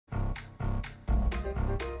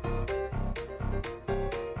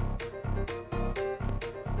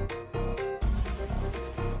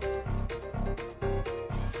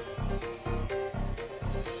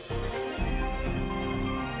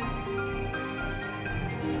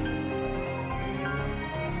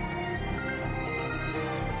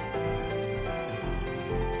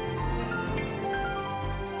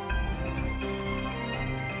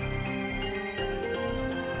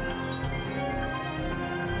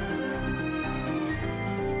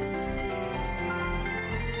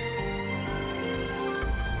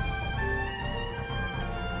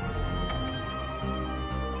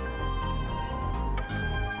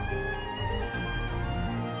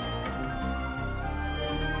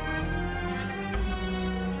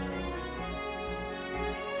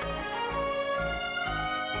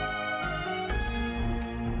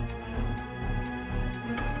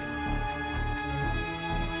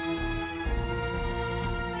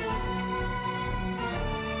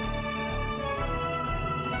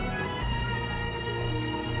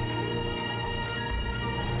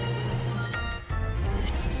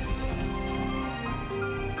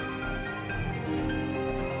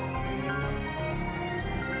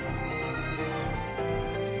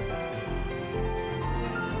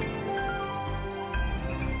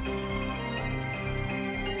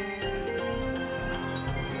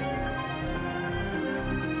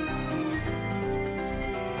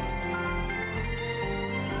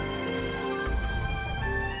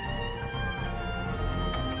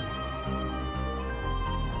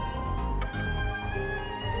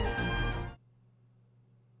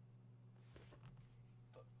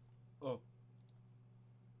Oh.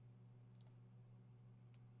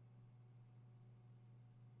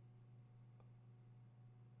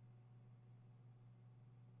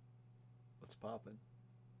 What's poppin'?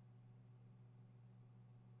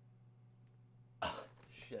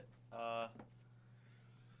 Shit.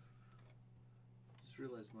 Just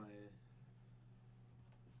realized my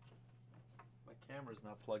camera's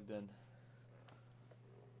not plugged in.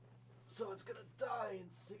 So it's gonna die in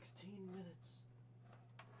 16 minutes.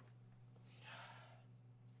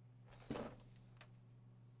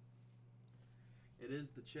 It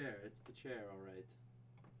is the chair. It's the chair, all right.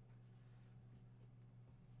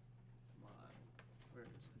 Come on. Where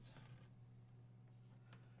is it?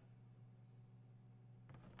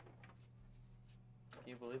 Can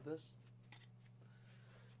you believe this?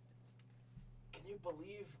 Can you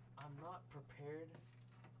believe I'm not prepared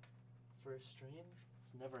for a stream?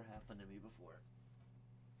 It's never happened to me before.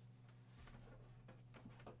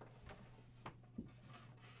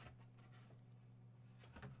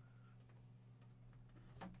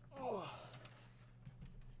 Oh,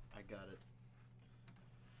 I got it.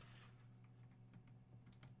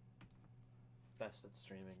 Best at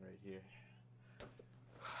streaming right here.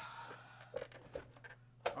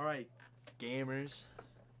 Alright, gamers,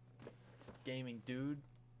 gaming dudes,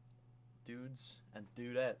 and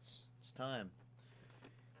dudettes. It's time.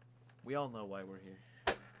 We all know why we're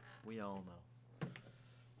here. We all know.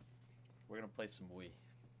 We're gonna play some Wii.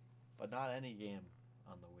 But not any game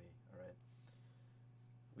on the Wii, alright?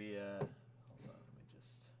 We, hold on,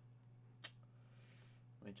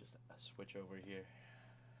 let me just switch over here.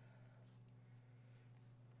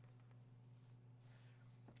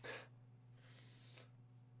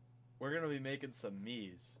 We're gonna be making some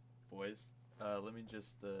Miis, boys. Let me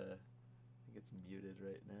just, I think it's muted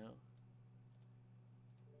right now.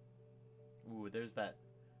 Ooh, there's that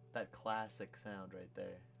classic sound right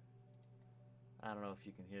there. I don't know if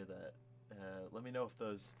you can hear that. Let me know if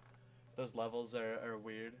those levels are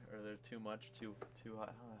weird or they're too much, too high.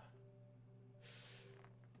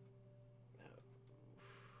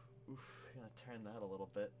 Oof, I'm gonna turn that a little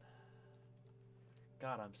bit.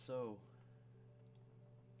 God, I'm so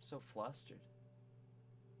flustered.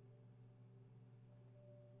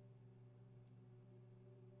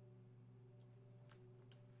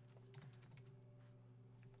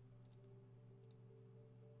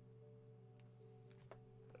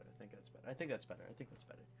 I think that's better. I think that's better. I think that's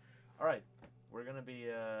better. All right, we're gonna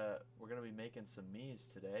be making some Miis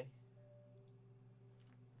today,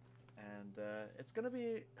 and it's gonna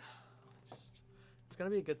be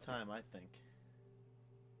a good time, I think.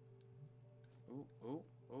 Ooh, ooh,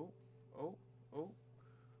 ooh, oh, oh.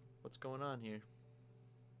 What's going on here?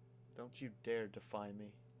 Don't you dare defy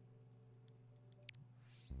me.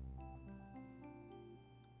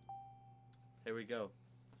 Here we go.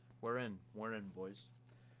 We're in, boys.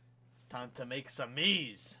 It's time to make some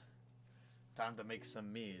Miis. Time to make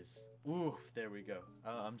some Miis. Ooh, there we go.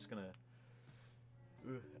 I'm just gonna...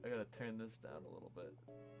 Ooh, I gotta turn this down a little bit.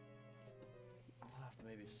 I'll have to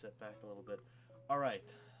maybe sit back a little bit.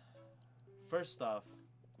 Alright. first off,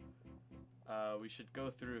 we should go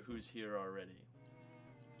through who's here already.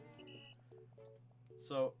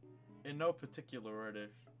 So, in no particular order,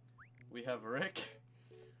 we have Rick.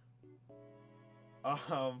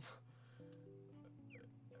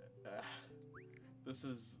 This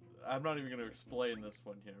is... I'm not even going to explain this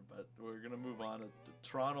one here, but we're going to move on to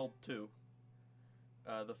Tronald 2.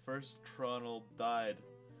 The first Tronald died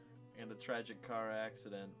in a tragic car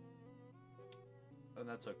accident. And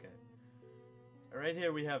that's okay. Right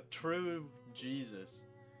here we have True Jesus.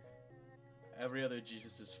 Every other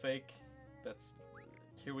Jesus is fake. That's...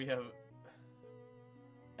 Here we have...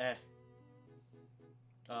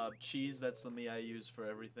 Cheese, that's the me I use for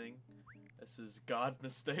everything. This is God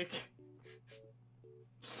Mistake.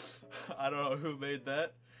 I don't know who made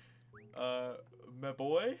that. My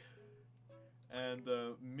boy. And,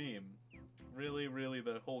 Meme. Really,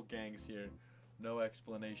 the whole gang's here. No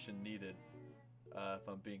explanation needed. If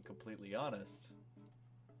I'm being completely honest.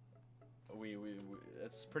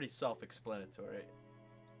 It's pretty self-explanatory.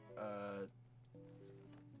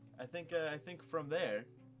 I think from there,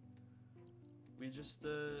 we just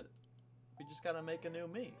gotta make a new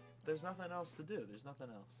me. There's nothing else to do. There's nothing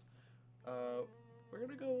else. We're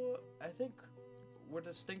gonna go. I think we're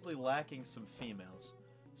distinctly lacking some females,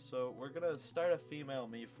 so we're gonna start a female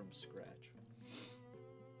me from scratch.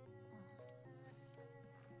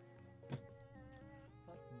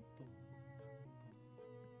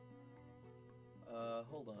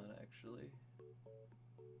 Hold on, actually.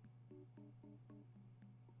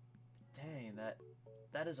 Dang,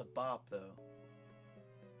 that is a bop, though.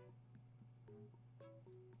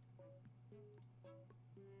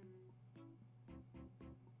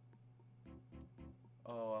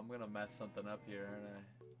 Oh, I'm gonna mess something up here, aren't I?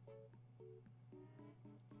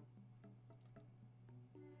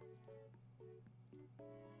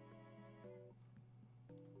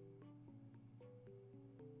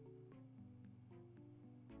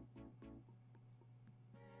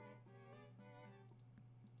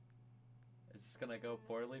 Is this gonna go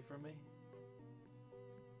poorly for me?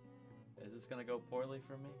 Is this gonna go poorly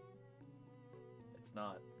for me? It's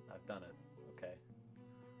not. I've done it. Okay.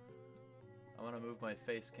 I want to move my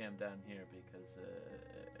face cam down here because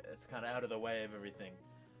it's kind of out of the way of everything,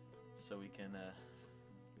 so we can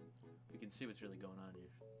see what's really going on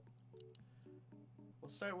here.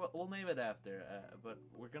 We'll start. We'll name it after, but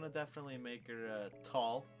we're gonna definitely make her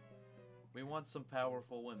tall. We want some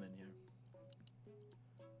powerful women here.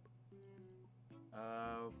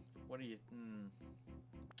 What do you?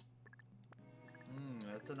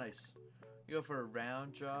 That's a nice. You go for a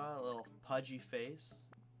round jaw, a little pudgy face.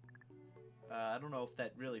 I don't know if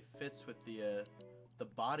that really fits with the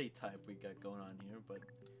body type we got going on here, but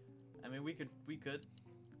I mean we could.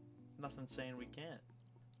 Nothing saying we can't.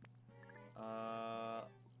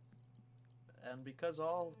 And because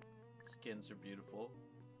all skins are beautiful,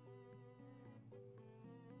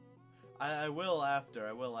 I will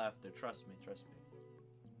after. Trust me.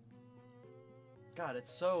 God,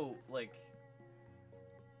 it's so like.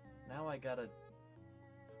 Now I gotta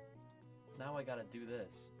do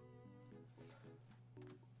this.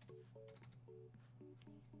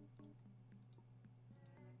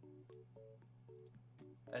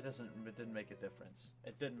 It didn't make a difference.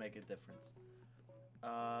 It didn't make a difference.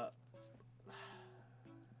 Alright.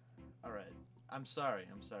 I'm sorry.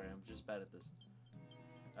 I'm just bad at this.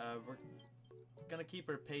 We're gonna keep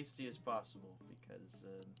her pasty as possible because,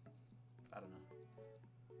 I don't know.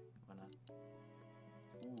 Why not?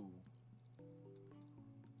 Ooh.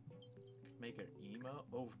 Could make her emo?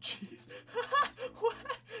 Oh, jeez. What?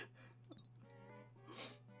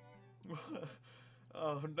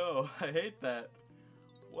 Oh, no. I hate that.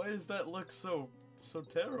 Why does that look so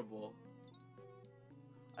terrible?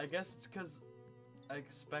 I guess it's because I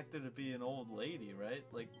expect her to be an old lady, right?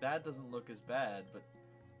 Like, that doesn't look as bad, but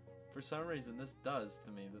for some reason this does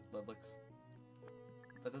to me.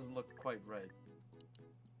 That doesn't look quite right.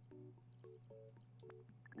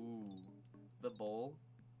 Ooh. The bowl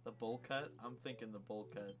cut? I'm thinking the bowl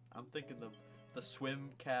cut. I'm thinking the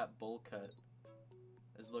swim cap bowl cut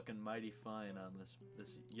is looking mighty fine on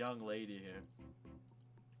this young lady here.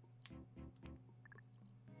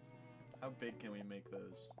 How big can we make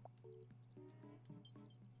those?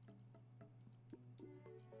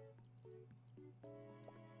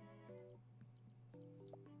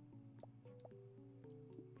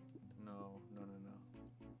 No.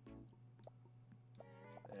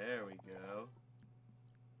 There we go.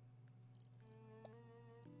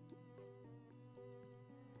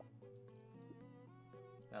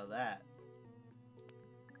 Now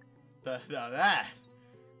that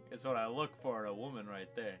is what I look for in a woman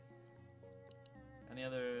right there. Any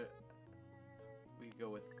other go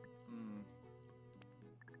with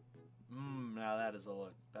now that is a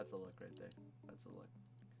look. That's a look right there. That's a look.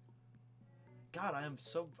 God, I'm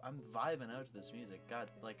vibing out to this music. God,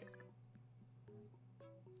 like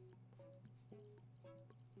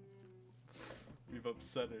we've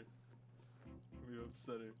upset her. We've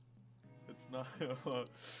upset her. It's not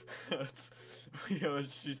it's, you know,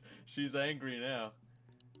 she's angry now.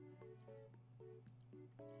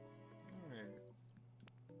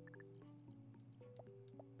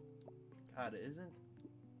 God, it isn't.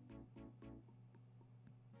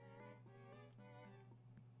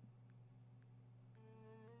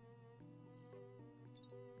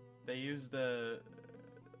 They used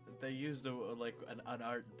like an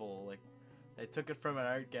art bowl, like they took it from an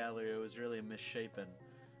art gallery. It was really misshapen.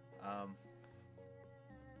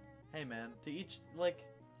 Hey man, to each, like,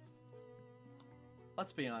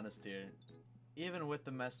 let's be honest here. Even with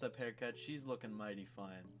the messed up haircut, she's looking mighty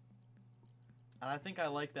fine. And I think I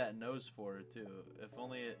like that nose for her too. If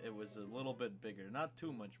only it was a little bit bigger. Not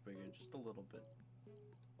too much bigger, just a little bit.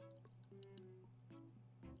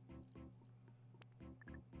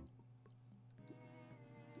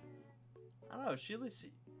 I don't know, she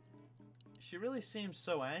really seems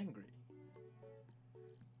so angry.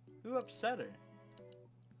 Who upset her?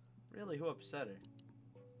 Really, who upset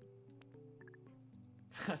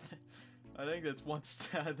her? I think that's one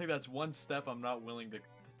step. I think that's one step I'm not willing to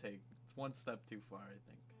take. It's one step too far, I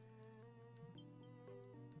think.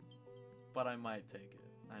 But I might take it.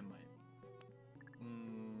 I might.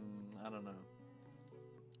 I don't know.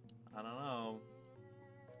 I don't know.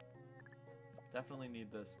 Definitely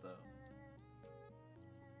need this though.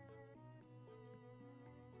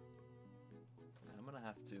 I'm gonna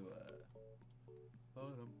have to.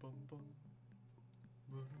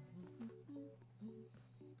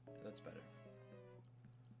 That's better.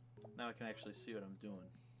 Now I can actually see what I'm doing.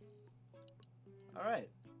 Alright.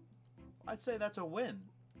 I'd say that's a win.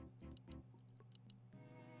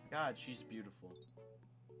 God, she's beautiful.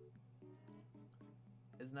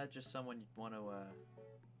 Isn't that just someone you'd want to,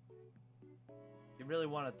 you really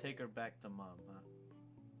want to take her back to mom, huh?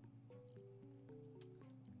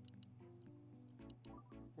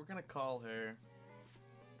 We're gonna call her...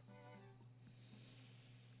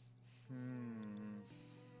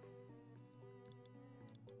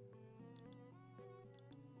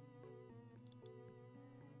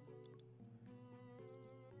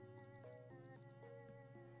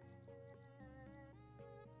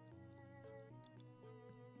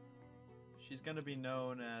 She's gonna be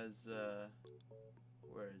known as,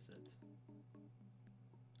 where is it?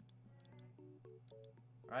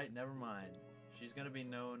 Alright, never mind. She's gonna be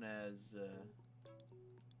known as,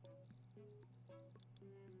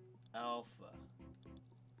 Alpha.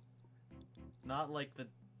 Not like the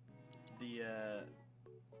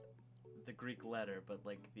Greek letter, but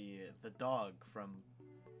like the dog from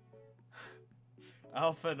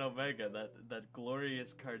Alpha and Omega, that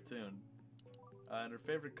glorious cartoon. And her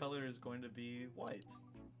favorite color is going to be white.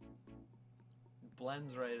 It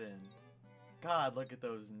blends right in. God, look at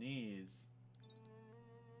those knees.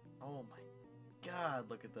 Oh my God,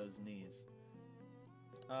 look at those knees.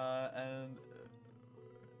 And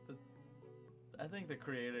I think the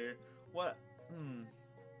creator, what,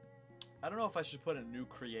 I don't know if I should put a new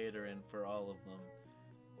creator in for all of them.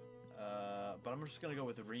 But I'm just gonna go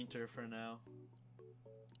with Reinter for now.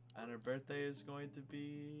 And her birthday is going to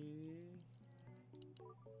be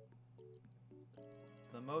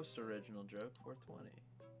the most original joke, 420.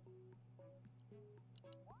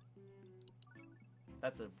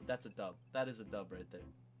 That's a dub. That is a dub right there.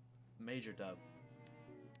 Major dub.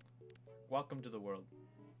 Welcome to the world.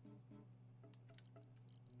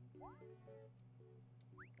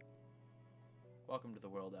 Welcome to the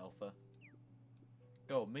world, Alpha.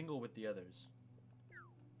 Go, mingle with the others.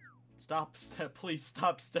 Please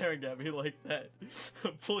stop staring at me like that.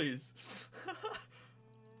 Please.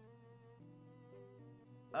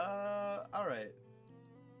 Alright.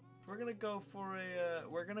 We're gonna go for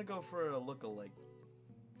a look-alike.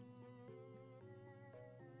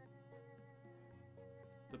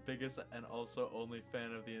 The biggest and also only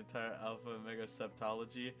fan of the entire Alpha Omega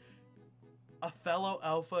septology. A fellow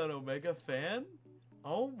Alpha and Omega fan?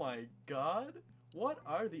 Oh my God. What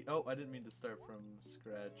are the... Oh, I didn't mean to start from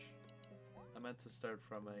scratch. I meant to start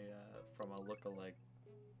from a look-alike.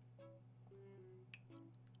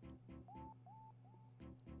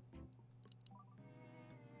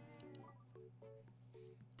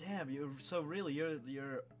 Damn, you're so really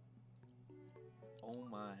you're oh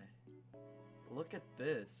my. Look at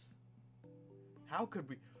this. How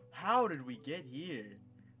did we get here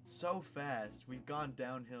so fast? We've gone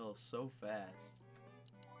downhill so fast.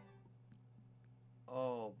 Oh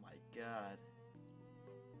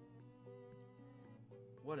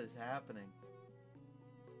What is happening?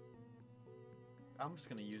 I'm just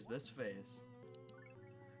gonna use this face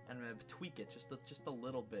and tweak it just a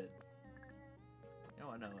little bit.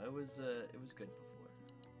 No, it was good before.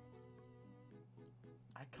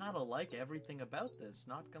 I kind of like everything about this.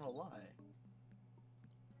 Not gonna lie.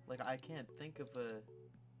 Like I can't think of a.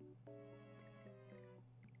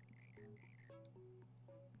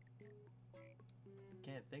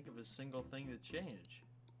 Can't think of a single thing to change.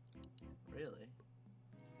 Really?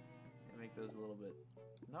 Make those a little bit.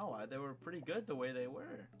 No, they were pretty good the way they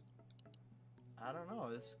were. I don't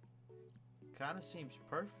know. This kind of seems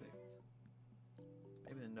perfect.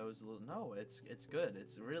 Maybe the nose a little. No, it's good.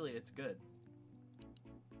 It's good.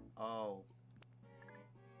 Oh,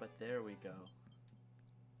 but there we go.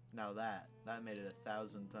 Now that made it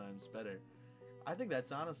 1,000 times better. I think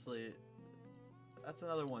that's honestly. That's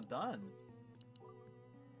another one done.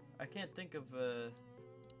 I can't think of it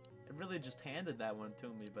really just handed that one to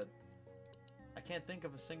me, but I can't think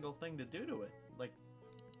of a single thing to do to it. Like,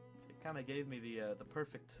 it kind of gave me the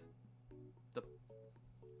perfect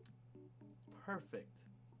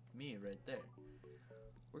me right there.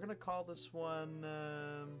 We're gonna call this one.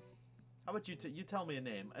 How about you tell me a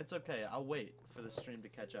name? It's okay. I'll wait for the stream to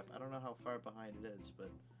catch up. I don't know how far behind it is, but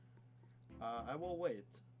I will wait.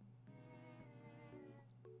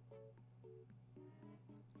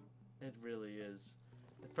 It really is.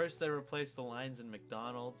 At first they replaced the lines in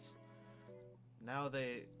McDonald's. Now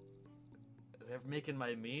they're making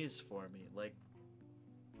my Miis for me. Like,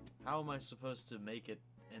 how am I supposed to make it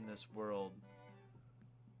in this world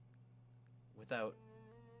without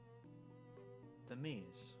the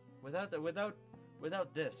Miis? Without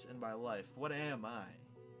this in my life, what am I?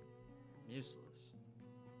 Useless.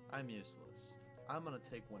 I'm useless. I'm gonna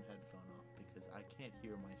take one headphone off because I can't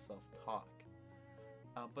hear myself talk.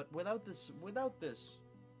 But without this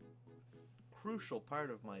crucial part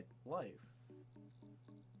of my life,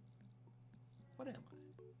 what am I?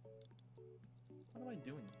 What am I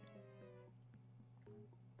doing here?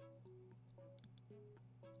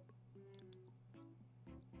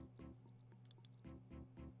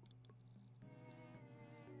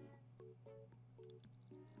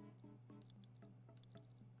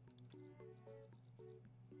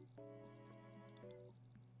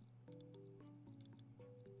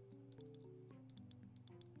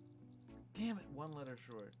 Damn it, one letter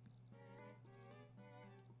short.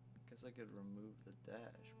 Guess I could remove the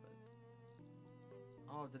dash, but...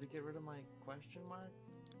 Oh, did it get rid of my question mark?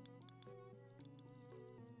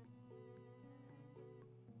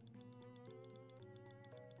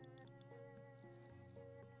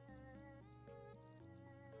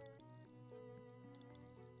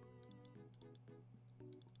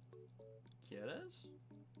 ¿Quieres?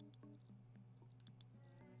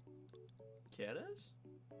 ¿Quieres?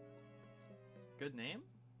 Good name?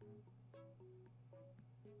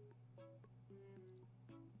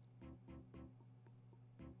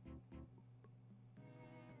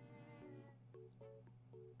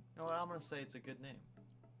 You know what, I'm gonna say it's a good name.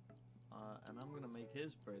 And I'm gonna make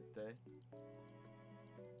his birthday.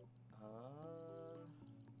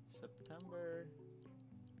 September.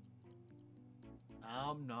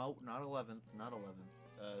 No, not 11th, not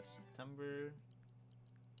 11th. September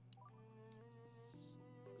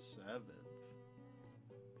 7th.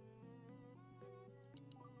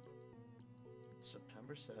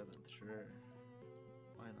 September 7th, sure.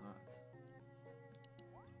 Why not?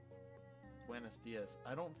 Buenos dias.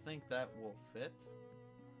 I don't think that will fit.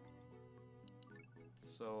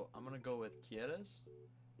 So I'm gonna go with quieres,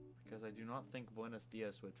 because I do not think buenos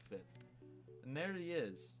dias would fit. And there he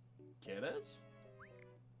is. ¿Quieres?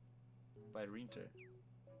 By Reinter.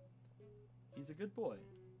 He's a good boy.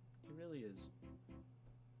 He really is.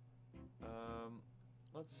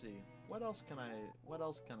 Let's see. What else can I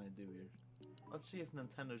do here? Let's see if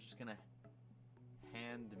Nintendo's just gonna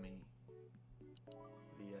hand me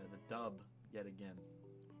the dub yet again.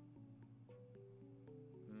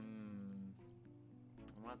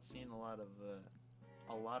 I'm not seeing a lot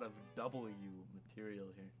of W material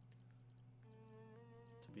here.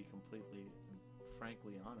 To be completely and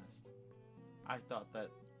frankly honest, I thought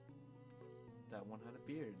that one had a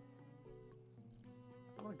beard.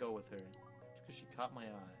 I'm gonna go with her just because she caught my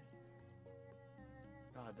eye.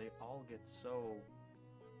 God, they all get so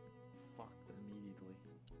fucked immediately.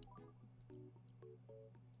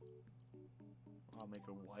 I'll make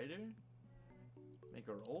her whiter, make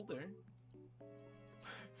her older,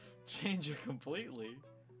 change her completely.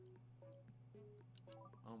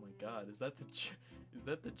 Oh my God, is that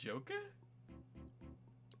the Joker?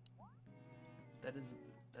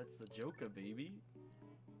 That's the Joker, baby.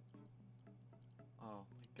 Oh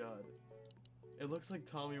my God. It looks like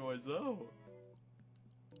Tommy Wiseau.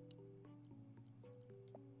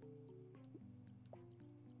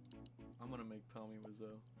 I'm gonna make Tommy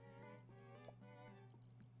Wiseau.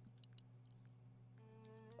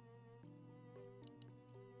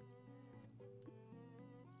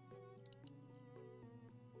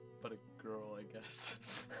 But a girl, I guess.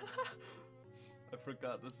 I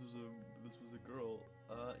forgot this was a girl.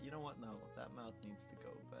 You know what? No, that mouth needs to go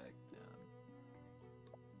back down.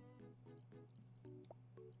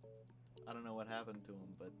 I don't know what happened to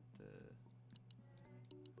him, but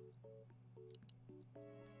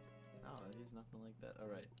no, he's nothing like that. All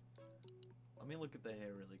right, let me look at the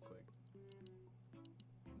hair really quick.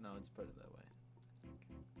 No, it's better that way.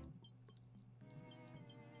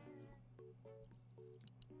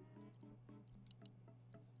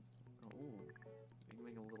 Ooh, you can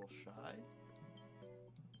make him a little shy.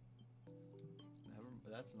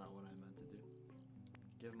 That's not what I meant to do.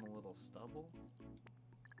 Give him a little stubble.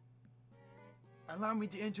 Allow me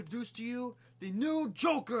to introduce to you the new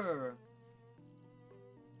Joker!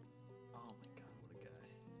 Oh my god, what a guy.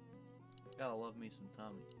 Gotta love me some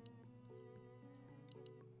Tommy.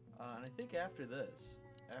 And I think after this,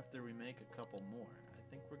 after we make a couple more, I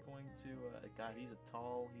think we're going to, God, he's a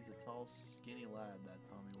tall, skinny lad, that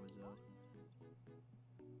Tommy Wiseau.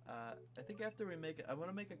 I think after we make it, I want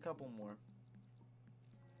to make a couple more.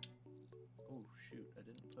 Oh shoot, I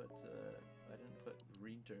didn't put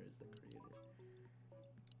Reenter as the creator.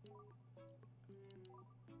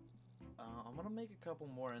 I'm gonna make a couple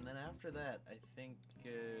more, and then after that, I think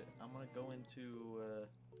I'm gonna go into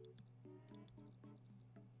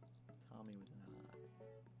Tommy with an eye.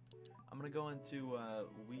 I'm gonna go into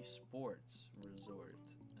Wii Sports Resort,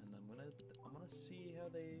 and I'm gonna see how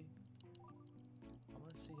they.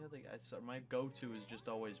 My go-to is just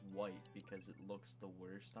always white because it looks the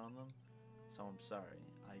worst on them. So I'm sorry.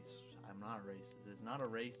 I'm not racist. It's not a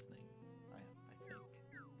race thing. I think.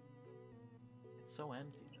 It's so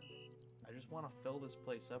empty though. I just want to fill this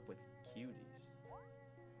place up with cuties.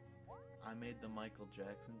 I made the Michael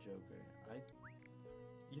Jackson Joker.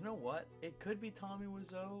 You know what? It could be Tommy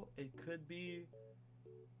Wiseau. It could be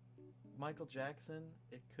Michael Jackson.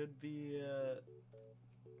 It could be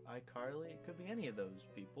iCarly. It could be any of those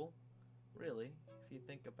people. Really, if you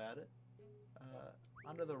think about it.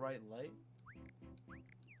 Under the right light.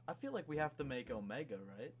 I feel like we have to make Omega,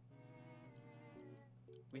 right?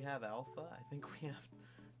 We have Alpha. I think we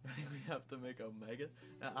have to make Omega.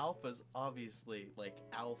 Now Alpha's obviously like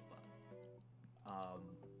Alpha.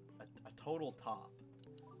 A total top.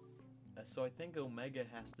 So I think Omega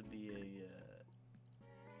has to be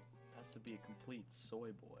a complete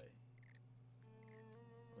soy boy.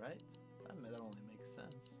 Right? That only makes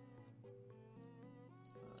sense.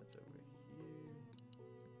 It's over here.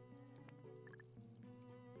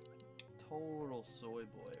 Total soy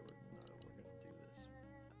boy.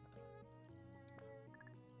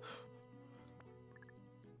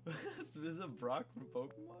 We're gonna do this. Is it Brock from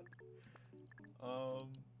Pokemon? You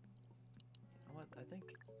know what? I think.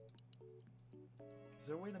 Is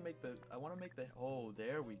there a way to make the? I want to make the. Oh,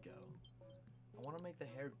 there we go. I want to make the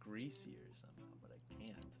hair greasier somehow, but I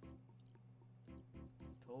can't.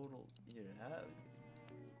 Total. Here, have.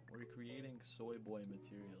 We're creating soy boy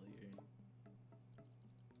material here.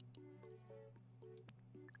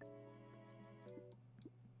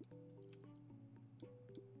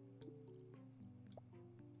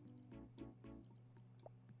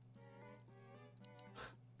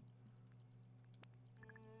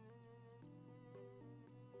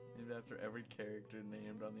 Named after every character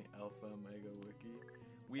named on the Alpha Omega Wiki.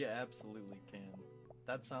 We absolutely can.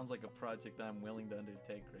 That sounds like a project I'm willing to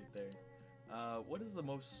undertake right there. What is the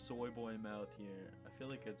most soy boy mouth here? I feel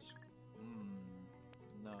like it's...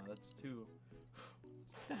 no, that's too...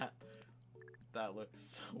 that looks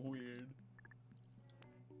so weird.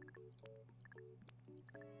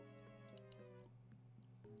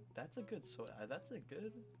 That's a good soy...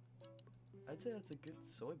 I'd say that's a good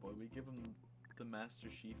soy boy. We give him the Master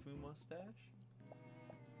Shifu mustache?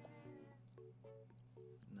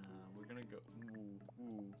 Nah, we're gonna go...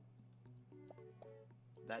 Ooh.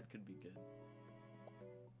 That could be good.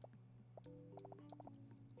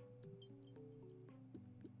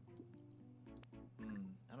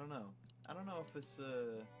 I don't know. I don't know if it's,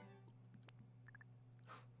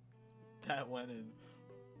 that went in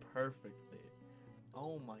perfectly.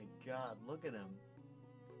 Oh my god, look at him.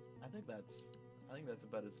 I think that's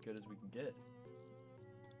about as good as we can get.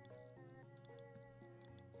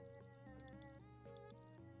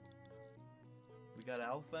 We got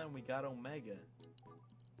Alpha and we got Omega.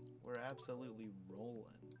 We're absolutely rolling.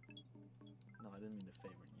 No, I didn't mean to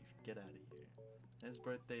favorite you. Get out of here. His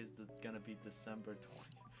birthday is gonna be December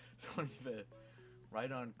 25th.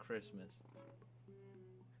 Right on Christmas.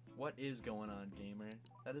 What is going on, gamer?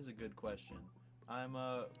 That is a good question.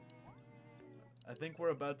 I think we're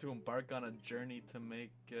about to embark on a journey to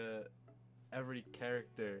make every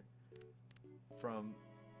character from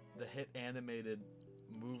the hit animated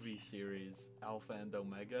movie series Alpha and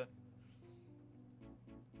Omega.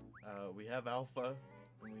 We have Alpha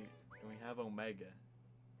and we have Omega,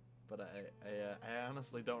 but I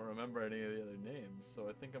honestly don't remember any of the other names, so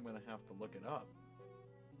I think I'm gonna have to look it up.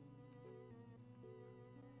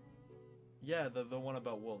 Yeah, the one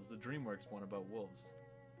about wolves, the DreamWorks one about wolves.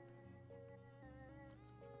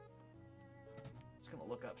 Just gonna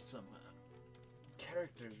look up some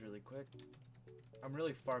characters really quick. I'm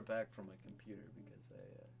really far back from my computer because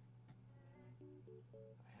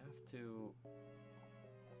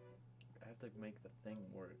I have to make the thing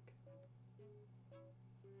work.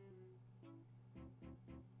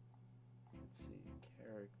 Let's see,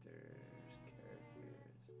 characters.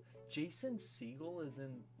 Jason Segel is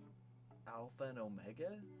in Alpha and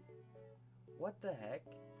Omega? What the heck?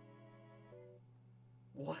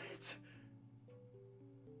 What?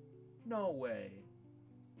 No way.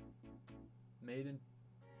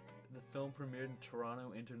 The film premiered in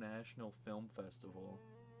Toronto International Film Festival.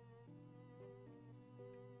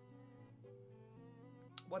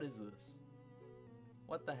 What is this?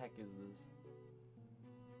 What the heck is this?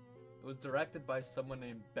 It was directed by someone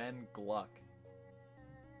named Ben Gluck.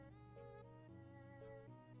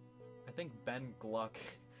 I think Ben Gluck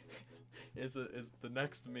is the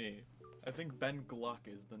next me. I think Ben Gluck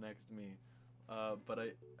is the next me.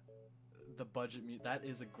 But the budget that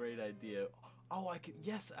is a great idea. Oh,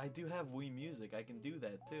 yes, I do have Wii Music. I can do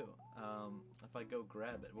that too. If I go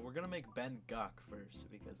grab it. But we're gonna make Ben Gluck first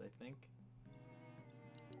because I think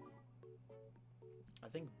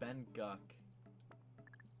Ben Gluck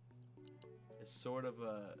is sort of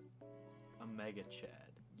a mega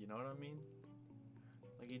Chad. You know what I mean?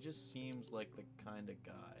 Like, he just seems like the kind of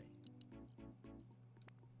guy.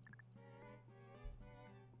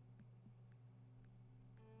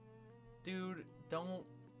 Dude, don't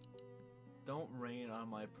rain on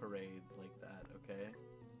my parade like that, okay?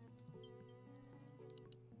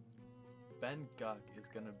 Ben Gluck is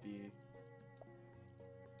gonna be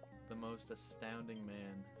the most astounding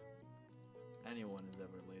man anyone has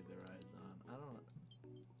ever laid their eyes on. I don't know.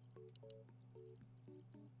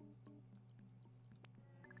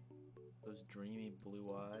 Those dreamy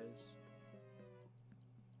blue eyes.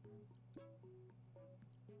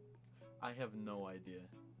 I have no idea.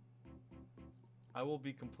 I will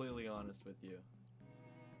be completely honest with you.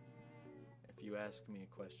 If you ask me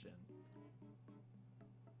a question.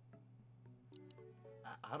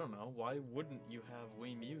 I don't know, why wouldn't you have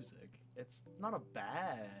Wii Music? It's not a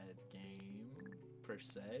bad game, per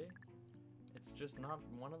se. It's just not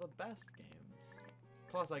one of the best games.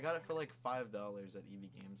 Plus, I got it for like $5 at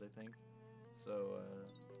EV Games, I think. So,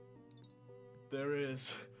 there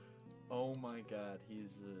is... Oh my god,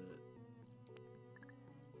 he's,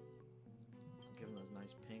 give him those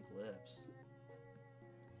nice pink lips.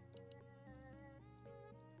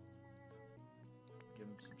 Give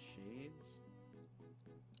him some shades.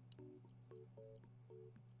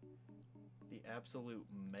 The absolute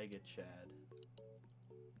mega Chad.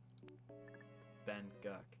 Ben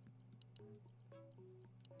Gluck.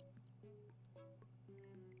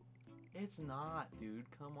 It's not, dude.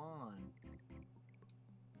 Come on.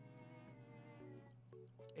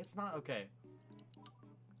 It's not, okay.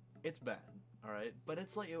 It's bad, alright? But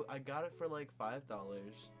it's like, I got it for like $5.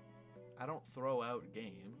 I don't throw out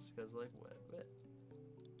games, because like, what?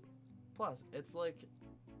 Plus, it's like,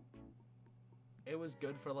 it was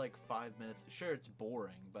good for like 5 minutes. Sure, it's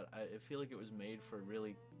boring, but I feel like it was made for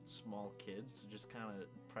really small kids to just kind of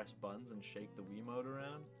press buttons and shake the Wiimote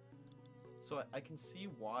around. So I can see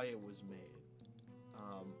why it was made.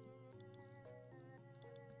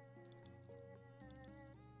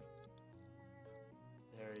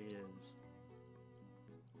 There he is.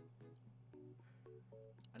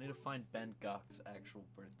 I need to find Ben Gluck's actual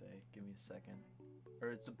birthday. Give me a second. Or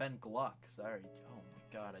it's Ben Gluck, sorry. Oh my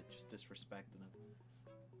god, I just disrespected him.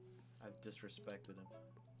 I've disrespected him.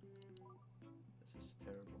 This is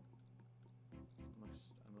terrible.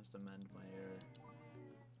 I must amend my error.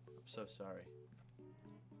 I'm so sorry.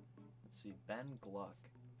 Let's see, Ben Gluck.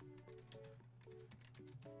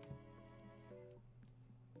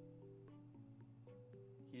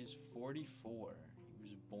 He is 44. He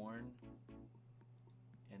was born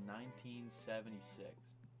in 1976.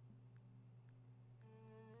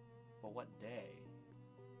 But what day?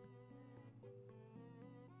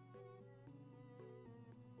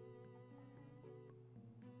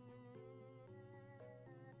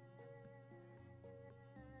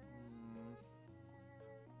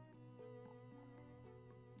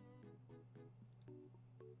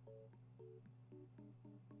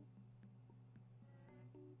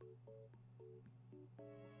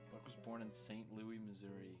 Gluck was born in St. Louis,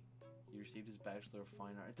 Missouri. He received his Bachelor of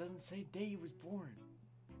Fine Art. It doesn't say day he was born.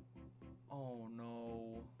 Oh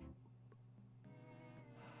no.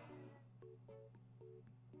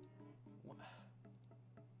 What?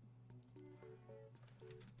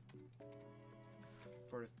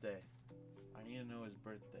 Birthday. I need to know his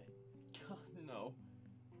birthday. God, no.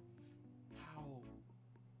 How?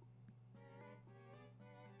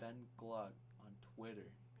 Ben Gluck on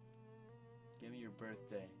Twitter. Give me your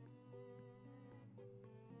birthday.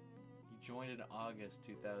 He joined in August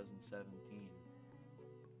 2017.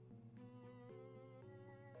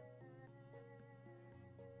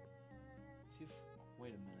 See if,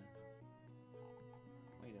 wait a minute.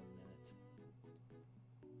 Wait a minute.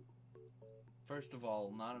 First of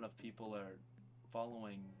all, not enough people are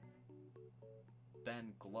following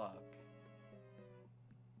Ben Gluck.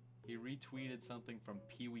 He retweeted something from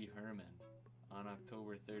Pee Wee Herman on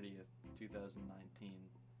October 30th, 2019.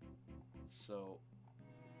 So,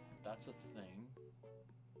 that's a thing.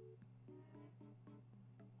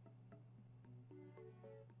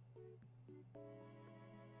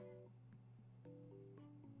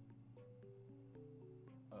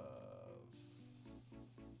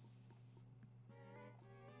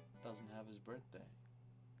 Doesn't have his birthday.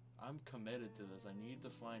 I'm committed to this. I need to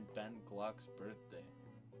find Ben Gluck's birthday.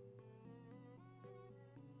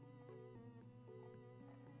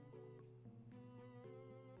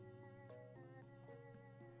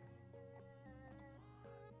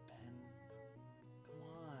 Ben, come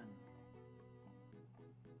on.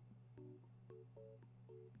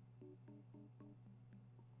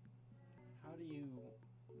 How do you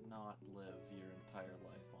not live your entire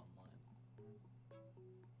life online?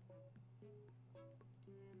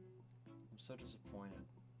 I'm so disappointed.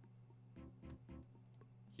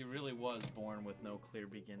 He really was born with no clear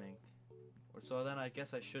beginning. So then I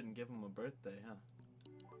guess I shouldn't give him a birthday, huh?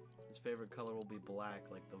 His favorite color will be black,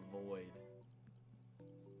 like the void.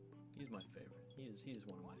 He's my favorite. He is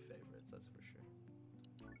one of my favorites, that's for sure.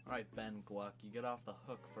 Alright, Ben Gluck, you get off the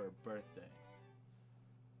hook for a birthday.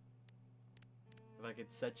 If I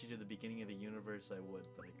could set you to the beginning of the universe, I would,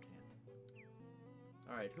 but I can't.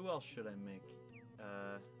 Alright, who else should I make?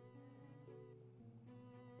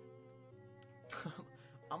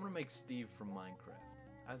 I'm gonna make Steve from Minecraft.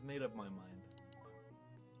 I've made up my mind.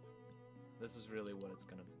 This is really what it's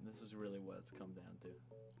come down to.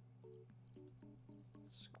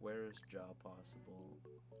 Squarest jaw possible.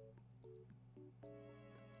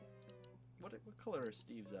 What color are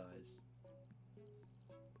Steve's eyes?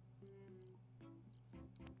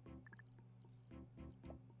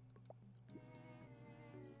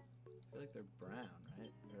 I feel like they're brown,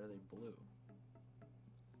 right? Or are they blue?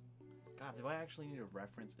 God, do I actually need a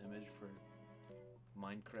reference image for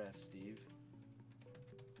Minecraft Steve?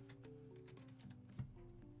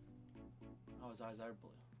 Oh, his eyes are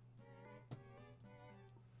blue.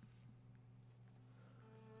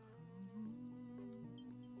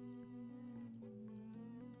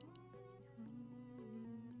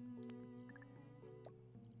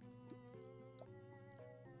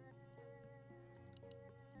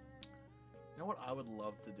 You know what I would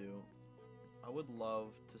love to do? I would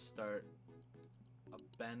love to start a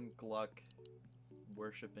Ben Gluck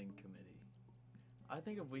worshiping committee. I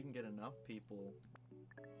think if we can get enough people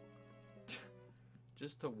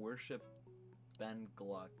just to worship Ben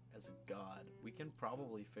Gluck as a god, we can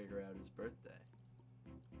probably figure out his birthday.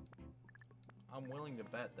 I'm willing to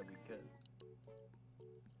bet that we could.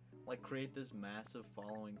 Like, create this massive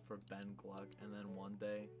following for Ben Gluck, and then one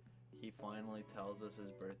day he finally tells us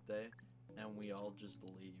his birthday, and we all just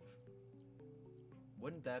leave.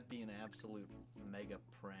 Wouldn't that be an absolute mega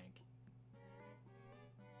prank?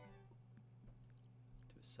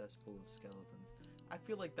 To a cesspool of skeletons. I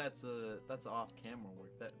feel like that's off-camera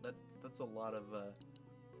work. That's a lot of.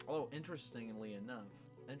 Although interestingly enough,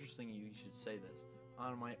 interesting you should say this.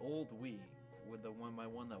 On my old Wii, with my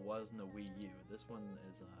one that wasn't a Wii U. This one's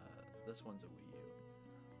a Wii U.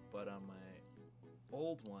 But on my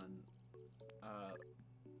old one,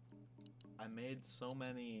 I made so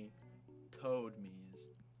many Toad Miis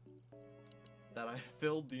that I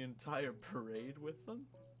filled the entire parade with them.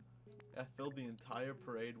 I filled the entire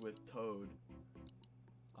parade with Toad.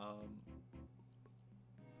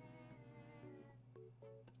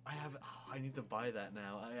 I need to buy that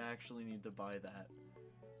now. I actually need to buy that.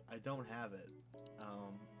 I don't have it.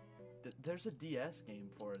 There's a DS game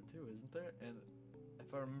for it too, isn't there? And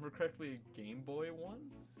if I remember correctly, a Game Boy one?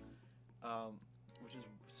 Which is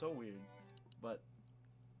so weird. But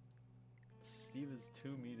Steve is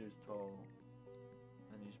 2 meters tall,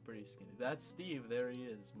 and he's pretty skinny. That's Steve, there he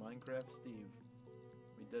is, Minecraft Steve.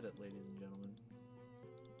 We did it, ladies and gentlemen.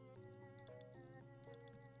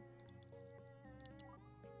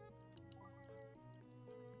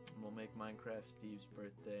 And we'll make Minecraft Steve's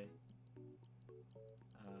birthday.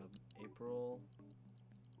 April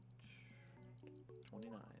 29th.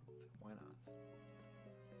 Why not?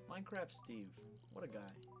 Minecraft Steve. What a guy.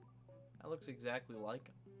 That looks exactly like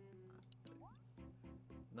him.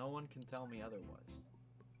 No one can tell me otherwise.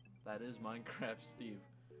 That is Minecraft Steve.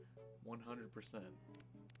 100%.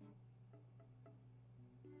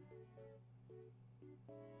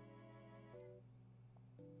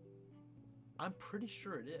 I'm pretty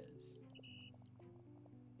sure it is.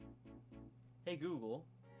 Hey Google,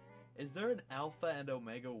 is there an Alpha and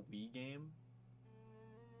Omega Wii game?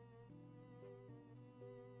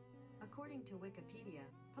 According to Wikipedia,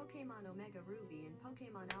 Pokemon Omega Ruby and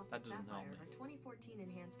Pokemon Alpha Sapphire are 2014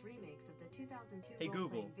 enhanced remakes of the 2002 Hey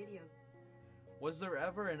Google, video. Was there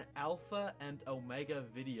ever an Alpha and Omega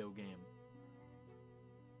video game?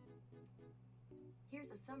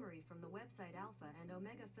 Here's a summary from the website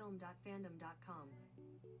alphaandomegafilm.fandom.com.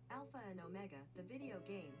 Alpha and Omega, the video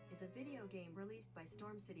game, is a video game released by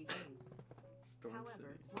Storm City Games.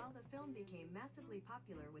 However, while the film became massively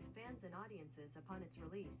popular with fans and audiences upon its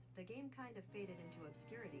release, the game kind of faded into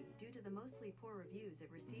obscurity due to the mostly poor reviews it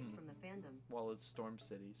received from the fandom. Well, it's Storm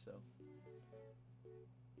City, so...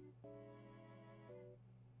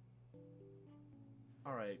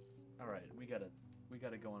 Alright, we gotta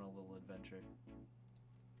go on a little adventure.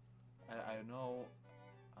 I know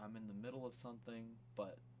I'm in the middle of something,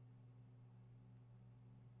 but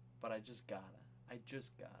I just gotta.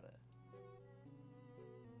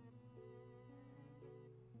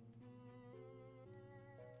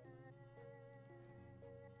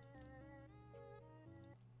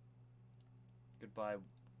 Goodbye,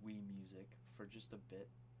 Wii music, for just a bit.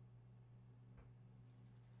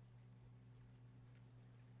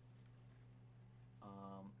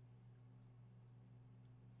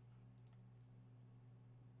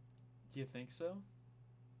 Do you think so?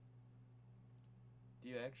 Do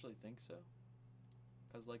you actually think so?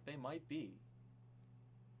 Because, like, they might be.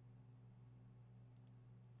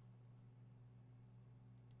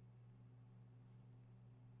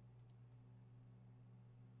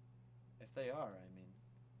 If they are, I mean.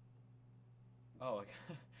 Oh,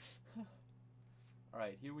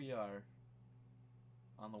 alright, here we are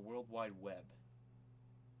on the World Wide Web,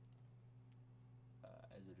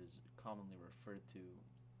 as it is commonly referred to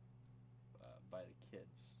by the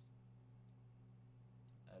kids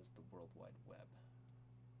as the World Wide Web.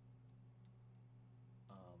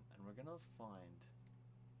 And we're gonna find,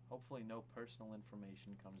 hopefully no personal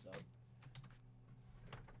information comes up.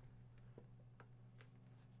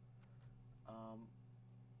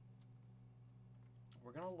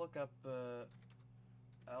 We're gonna look up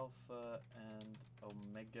Alpha and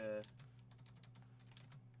Omega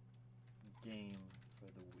game for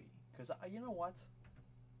the Wii. Because, you know what?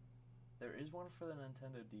 There is one for the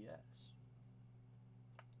Nintendo DS.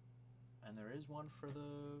 And there is one for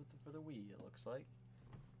the Wii, it looks like.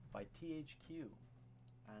 By THQ.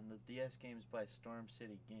 And the DS game's by Storm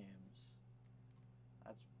City Games.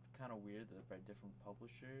 That's kind of weird that they're by different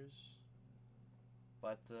publishers.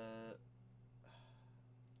 But, I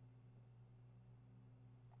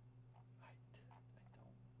don't...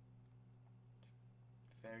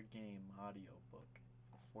 Fair Game audiobook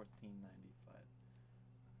for $14.95.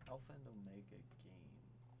 Alpha and Omega game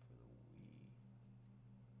for the Wii.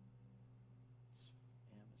 It's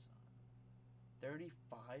Amazon.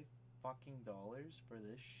 $35 fucking for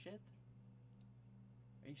this shit?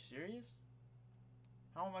 Are you serious?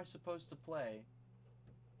 How am I supposed to play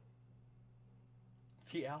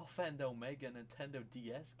the Alpha and Omega Nintendo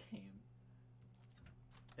DS game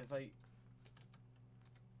if I...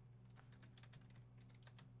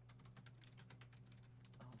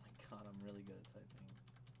 Oh my god, I'm really good at typing.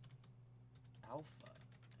 Alpha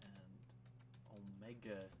and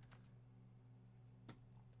Omega.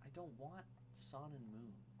 I don't want Sun and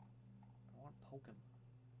Moon. I want Pokemon.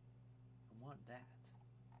 I want that.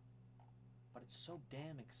 But it's so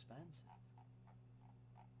damn expensive.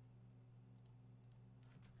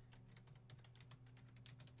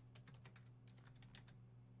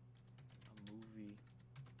 A movie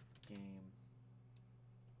game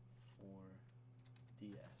for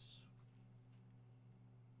DS.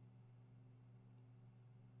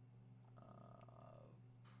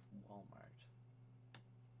 Walmart.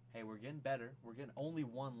 Hey, we're getting better. We're getting only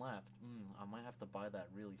one left. I might have to buy that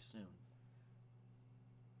really soon.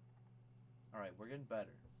 Alright, we're getting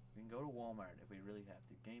better. We can go to Walmart if we really have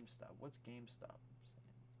to. GameStop. What's GameStop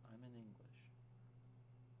saying? I'm in English.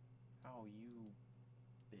 Oh, you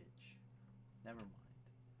bitch. Never mind.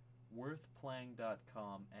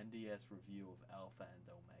 Worthplaying.com NDS review of Alpha and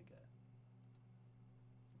Omega.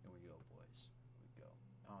 Here we go, boys. Here we go.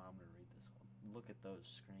 Oh, I'm gonna read this one. Look at those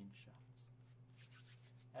screenshots.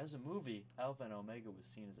 As a movie, Alpha and Omega was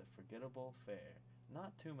seen as a forgettable affair.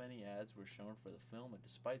 Not too many ads were shown for the film, and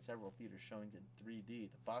despite several theater showings in 3D,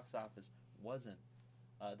 the box office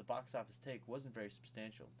take wasn't very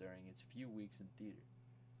substantial during its few weeks in theater.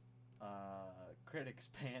 Critics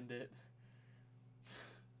panned it.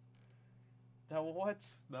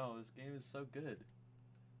 What? No, this game is so good.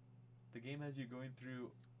 The game has you going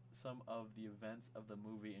through some of the events of the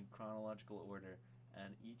movie in chronological order,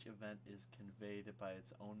 and each event is conveyed by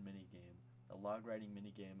its own minigame. The log writing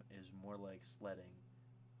minigame is more like sledding.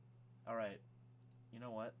 Alright, you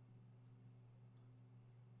know what?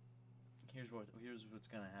 Here's what's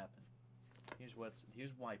gonna happen. Here's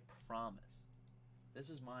my promise. This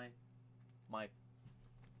is my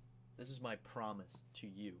promise to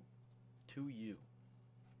you. To you.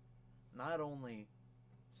 Not only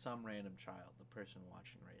some random child, the person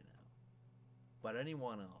watching right now, but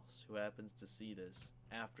anyone else who happens to see this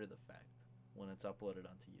after the fact, when it's uploaded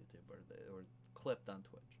onto YouTube or clipped on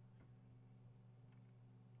Twitch.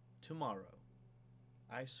 Tomorrow,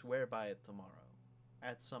 I swear by it tomorrow,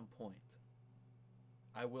 at some point,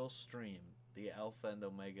 I will stream the Alpha and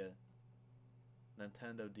Omega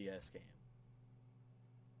Nintendo DS game.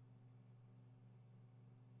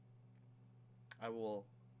 I will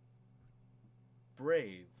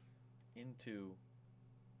brave into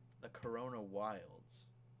the Corona wilds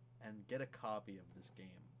and get a copy of this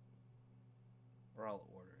game. Or I'll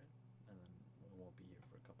order it, and then it won't be here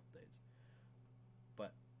for a couple days.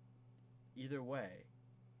 But either way,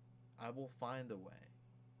 I will find a way.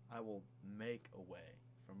 I will make a way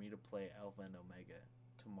for me to play Alpha and Omega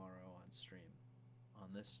tomorrow on stream.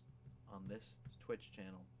 On this Twitch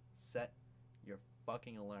channel. Set your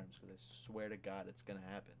fucking alarms, because I swear to God it's gonna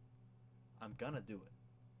happen. I'm gonna do it.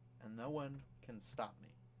 And no one can stop me.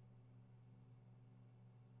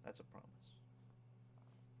 That's a promise.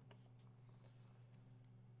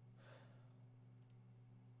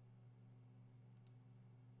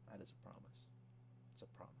 That is a promise. It's a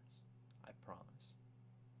promise. I promise.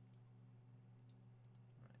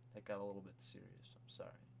 Alright, that got a little bit serious. I'm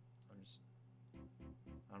sorry.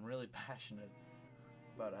 I'm really passionate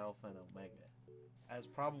about Alpha and Omega. As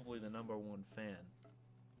probably the #1 fan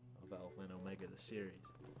of Alpha and Omega, the series,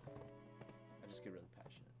 I just get really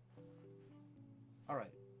passionate.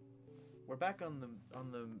 Alright. We're back on the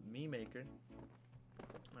Mii Maker.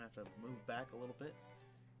 I'm gonna have to move back a little bit.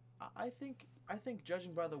 I think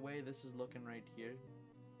judging by the way this is looking right here,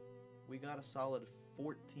 we got a solid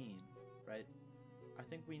 14, right? I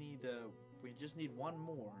think we just need one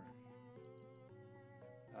more.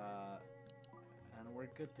 And we're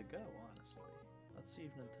good to go, honestly. Let's see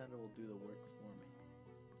if Nintendo will do the work for me.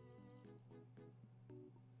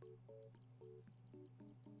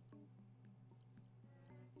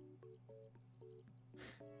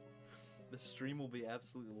 The stream will be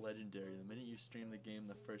absolutely legendary. The minute you stream the game,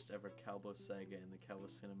 the first ever Calbo saga and the Calbo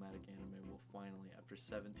cinematic anime will finally, after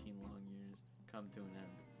 17 long years, come to an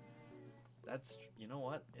end. That's, you know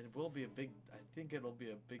what? It will be a big, I think it'll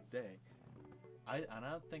be a big day.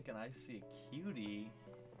 I'm thinking I see a cutie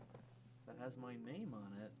that has my name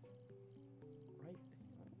on it. Right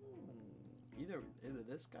there. Either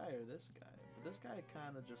this guy or this guy. But this guy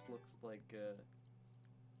kind of just looks like,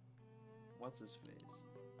 what's his face?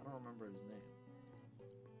 I don't remember his name.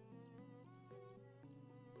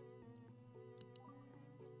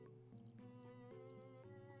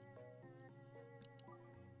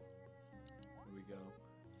 Here we go.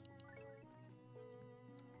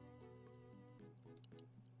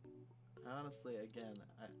 Honestly, again,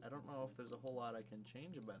 I don't know if there's a whole lot I can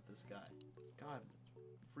change about this guy. God,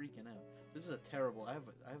 it's freaking out. This is a terrible. I have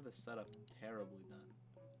this setup terribly done.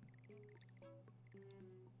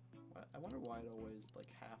 I wonder why it always, like,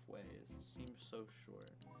 halfway is. It seems so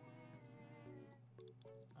short.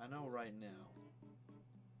 I know right now.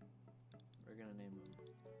 We're gonna name him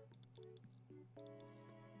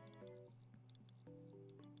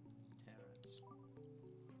Terrence.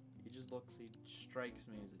 He strikes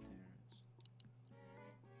me as a Terrence.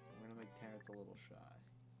 We're gonna make Terrence a little shy.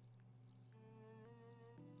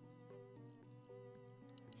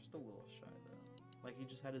 Just a little shy, though. Like, he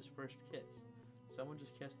just had his first kiss. Someone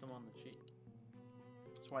just kissed him on the cheek.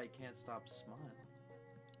 That's why he can't stop smiling.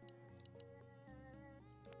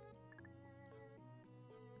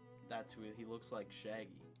 That's who he looks like.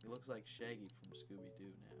 Shaggy. He looks like Shaggy from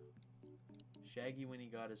Scooby-Doo now. Shaggy when he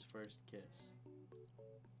got his first kiss.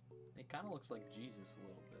 He kind of looks like Jesus a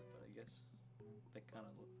little bit, but I guess They kind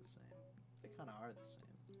of look the same. They kind of are the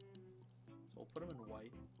same. So we'll put them in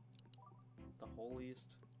white. The holiest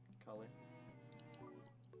color.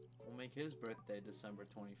 We'll make his birthday December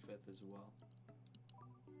 25th as well.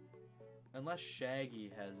 Unless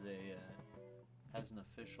Shaggy has an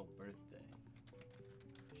official birthday.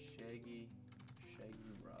 Shaggy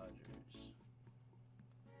Rogers.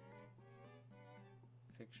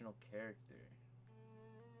 Fictional character.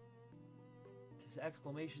 His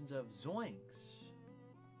exclamations of zoinks.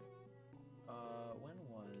 When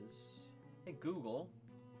was... Hey Google,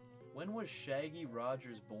 when was Shaggy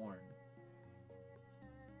Rogers born?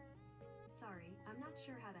 Sorry, I'm not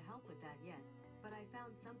sure how to help with that yet, but I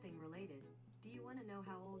found something related. Do you want to know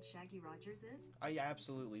how old Shaggy Rogers is? I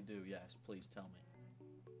absolutely do, yes. Please tell me.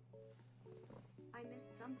 I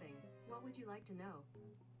missed something. What would you like to know?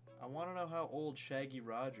 I want to know how old Shaggy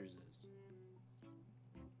Rogers is.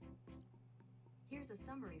 Here's a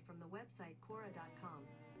summary from the website Quora.com.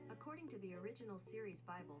 According to the original series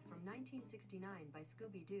Bible from 1969 by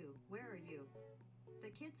Scooby-Doo, Where Are You? The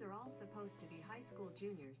kids are all supposed to be high school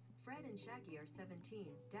juniors. Fred and Shaggy are 17,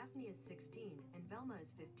 Daphne is 16, and Velma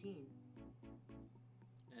is 15.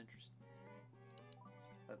 Interesting.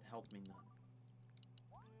 That helped me none.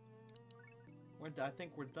 I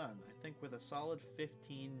think we're done. I think with a solid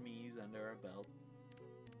 15 Miis under our belt,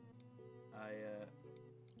 I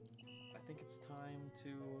think it's time to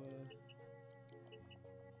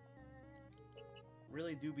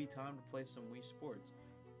really do be time to play some Wii Sports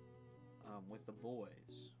with the boys.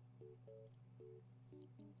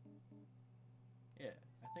 Yeah,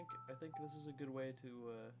 I think this is a good way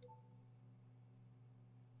to.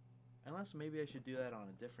 Unless maybe I should do that on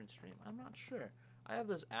a different stream. I'm not sure. I have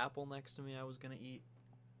this apple next to me I was gonna eat.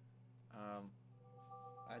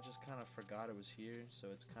 I just kind of forgot it was here, so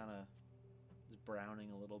it's kind of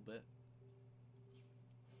browning a little bit.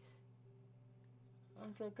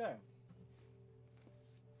 That's okay.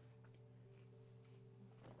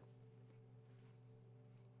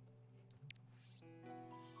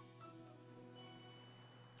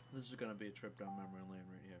 This is gonna be a trip down memory lane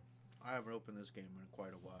right here. I haven't opened this game in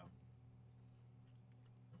quite a while.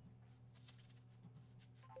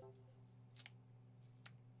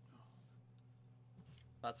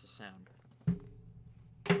 That's the sound.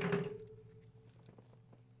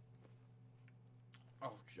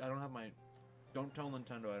 Oh, I don't have my... Don't tell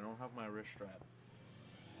Nintendo, I don't have my wrist strap.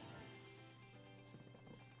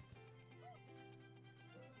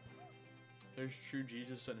 There's True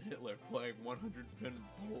Jesus and Hitler playing 100-pin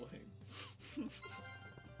bowling.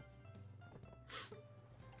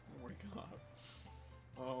 Oh my god.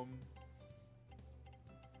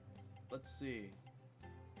 Let's see.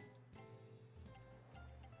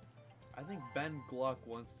 I think Ben Gluck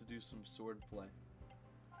wants to do some swordplay.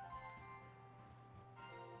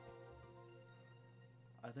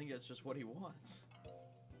 I think it's just what he wants.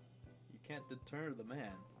 You can't deter the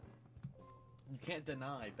man. You can't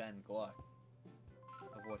deny Ben Gluck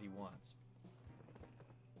of what he wants.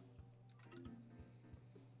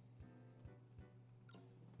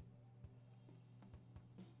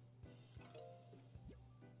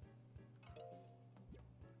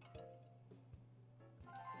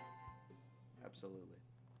 Absolutely.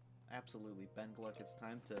 Absolutely. Ben Gluck, it's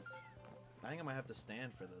time to... I think I might have to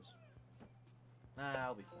stand for this. Nah,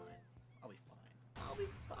 I'll be fine. I'll be fine. I'll be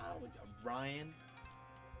fine. Ryan,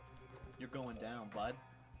 you're going down, bud.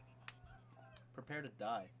 Prepare to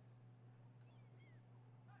die.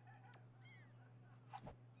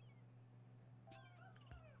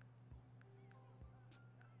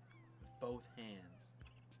 With both hands.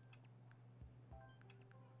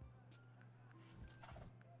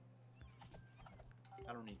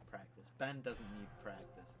 I don't need practice. Ben doesn't need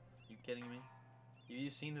practice. You kidding me? Have you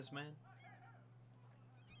seen this man?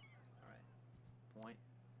 Alright. Point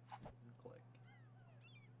and click.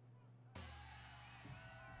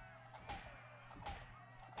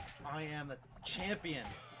 I am the champion!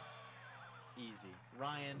 Easy.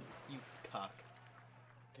 Ryan, you cuck.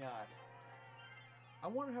 God. I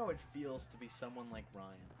wonder how it feels to be someone like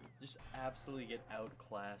Ryan. Just absolutely get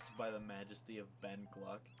outclassed by the majesty of Ben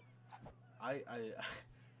Gluck. I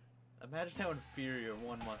imagine how inferior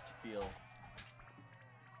one must feel.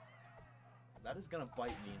 That is gonna bite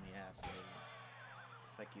me in the ass later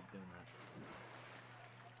if I keep doing that.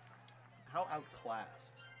 How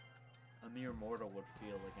outclassed a mere mortal would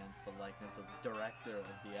feel against the likeness of the director of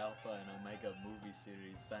the Alpha and Omega movie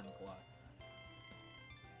series, Ben Gluck.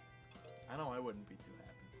 I know I wouldn't be too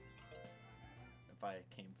happy if I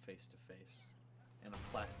came face to face in a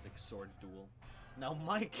plastic sword duel. Now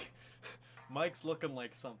Mike's looking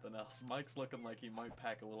like something else. Mike's looking like he might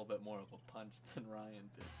pack a little bit more of a punch than Ryan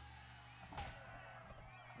did.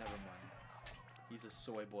 Never mind. He's a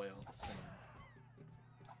soy boy all the same.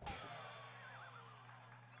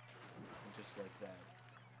 And just like that,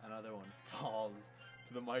 another one falls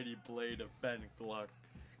to the mighty blade of Ben Gluck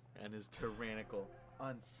and his tyrannical,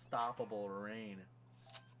 unstoppable reign.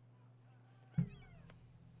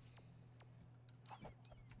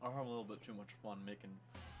 I have a little bit too much fun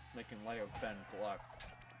making light of Ben Gluck.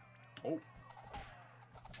 Oh.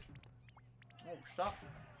 Oh, stop.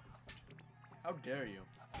 How dare you?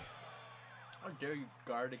 How dare you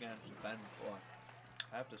guard against Ben Gluck?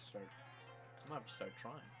 I'm gonna have to start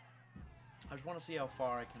trying. I just want to see how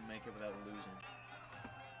far I can make it without losing.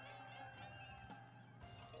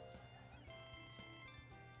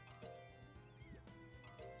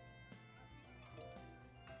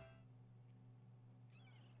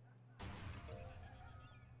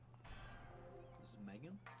 This is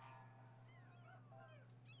Megan?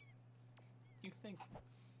 You think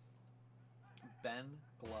Ben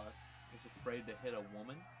Gluck is afraid to hit a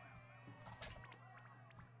woman?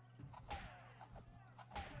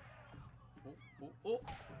 Oh, oh,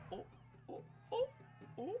 oh, oh, oh,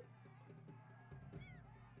 oh.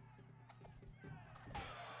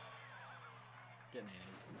 Get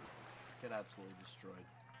nanny. Get absolutely destroyed.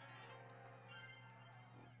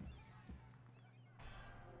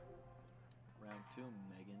 Round 2,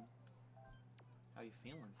 Megan. How you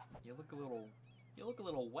feeling? You look a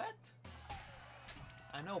little wet.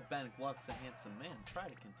 I know Ben Gluck's a handsome man. Try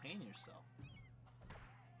to contain yourself.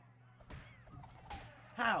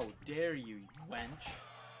 How dare you, wench?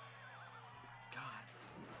 God.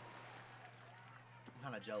 I'm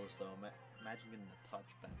kind of jealous, though. Imagine getting to touch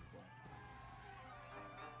Ben Gluck.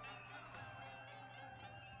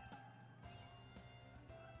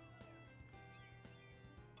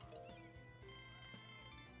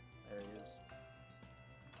 There he is.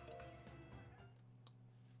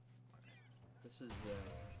 This is,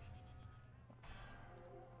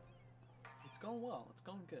 it's going well. It's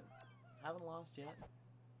going good. Haven't lost yet.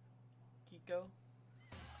 Kiko.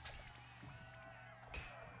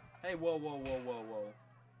 Hey, whoa, whoa, whoa, whoa, whoa.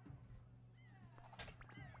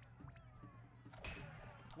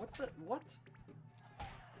 What the, what?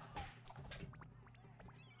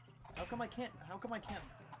 How come I can't,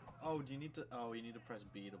 oh, do you need to, oh, you need to press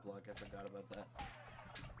B to block. I forgot about that.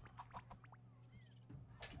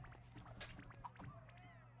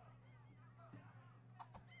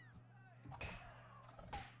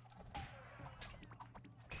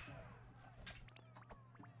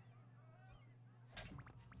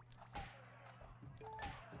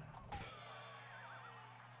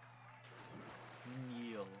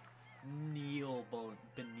 Kneel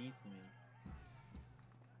beneath me.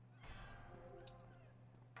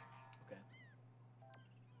 Okay.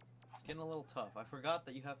 It's getting a little tough. I forgot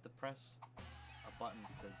that you have to press a button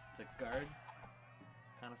to guard.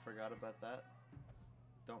 Kind of forgot about that.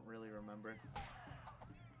 Don't really remember.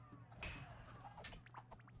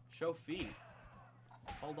 Show feet.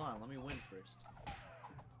 Hold on, let me win first.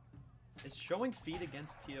 Is showing feet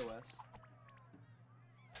against TOS?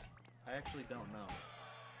 I actually don't know.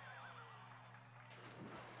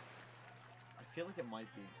 I feel like it might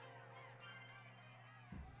be.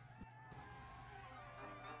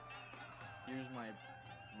 Here's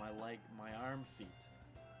my arm feet.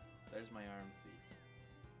 There's my arm feet.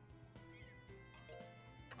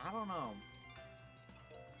 I don't know.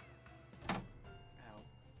 Ow.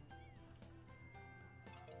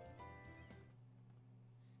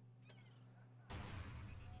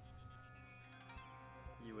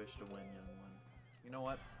 You wish to win, young one. You know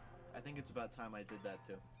what? I think it's about time I did that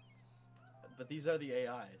too. But these are the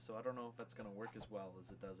AI, so I don't know if that's gonna work as well as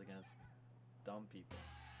it does against dumb people.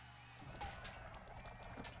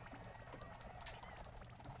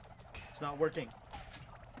 It's not working.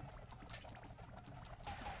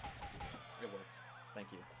 It worked.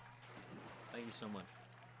 Thank you. Thank you so much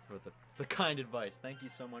for the kind advice. Thank you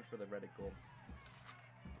so much for the Reddit gold.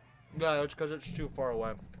 Yeah, it's because it's too far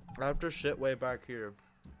away. I have to sit way back here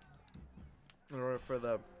in order for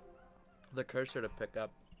the cursor to pick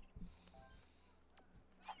up.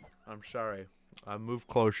 I'm sorry. I moved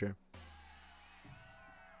closer.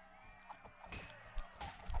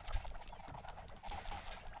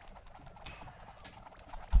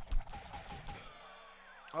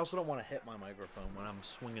 I also don't want to hit my microphone when I'm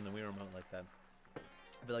swinging the Wii remote like that.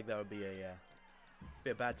 I feel like that would be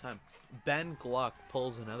a bad time. Ben Gluck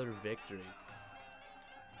pulls another victory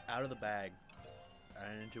out of the bag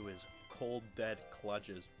and into his cold, dead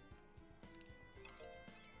clutches.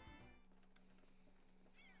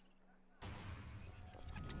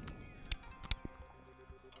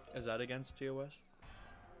 Is that against TOS?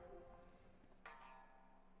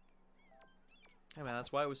 Hey man,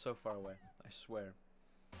 that's why it was so far away. I swear.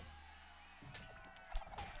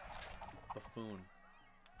 Buffoon.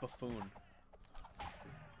 Buffoon.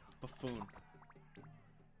 Buffoon.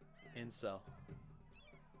 Incel.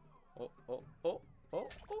 Oh, oh, oh, oh,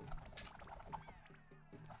 oh.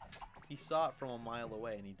 He saw it from a mile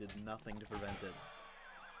away and he did nothing to prevent it.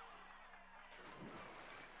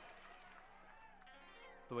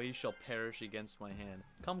 The way you shall perish against my hand.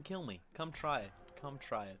 Come kill me. Come try it. Come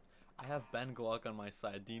try it. I have Ben Glock on my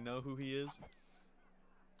side. Do you know who he is?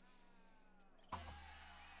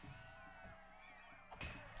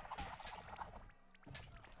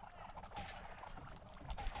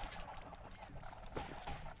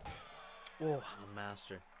 Oh, I'm a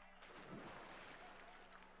master.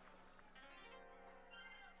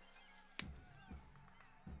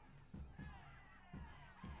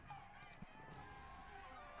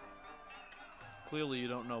 Clearly you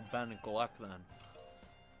don't know Ben Glock then.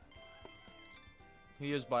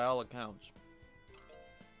 He is, by all accounts,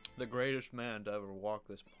 the greatest man to ever walk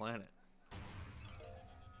this planet.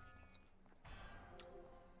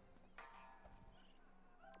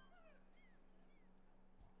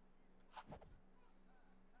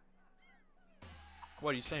 What,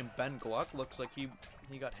 are you saying Ben Gluck looks like he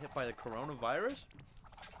got hit by the coronavirus?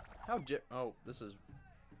 Oh, this is...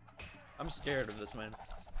 I'm scared of this man.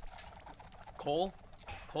 Cole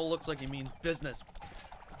looks like he means business.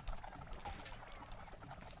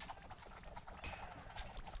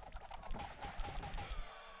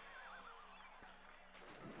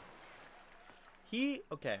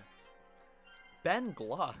 Okay. Ben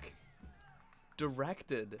Gluck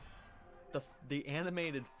directed the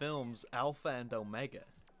animated films Alpha and Omega.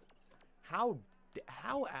 How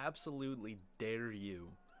absolutely dare you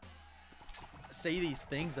say these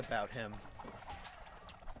things about him?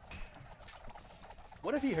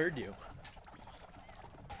 What if he heard you?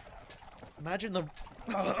 Imagine the...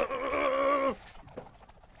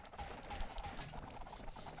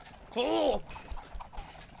 Oh!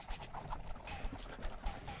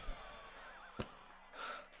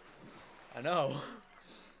 I know.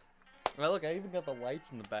 Well, look, I even got the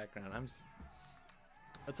lights in the background.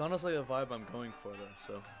 It's honestly the vibe I'm going for, though,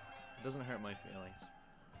 so it doesn't hurt my feelings.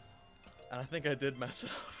 And I think I did mess it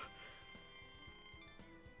up.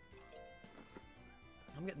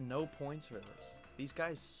 I'm getting no points for this. These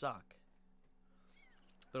guys suck.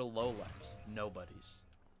 They're lowlifes. Nobodies.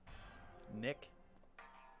 Nick,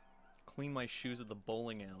 clean my shoes at the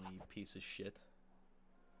bowling alley, you piece of shit.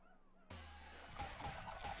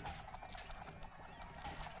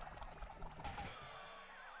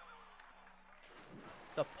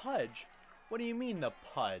 The Pudge? What do you mean, the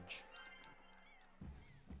Pudge?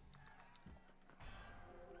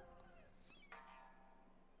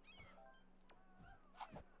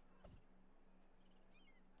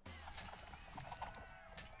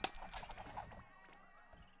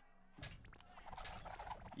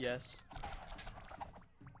 Yes.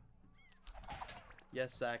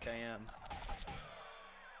 Yes, Zach, I am.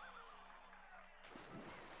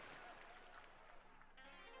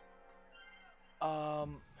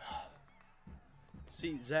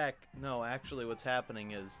 See, Zach, no, actually what's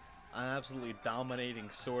happening is I'm absolutely dominating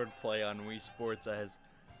swordplay on Wii Sports as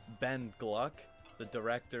Ben Gluck, the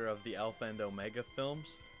director of the Alpha and Omega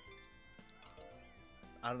films.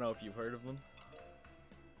 I don't know if you've heard of them.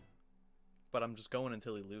 But I'm just going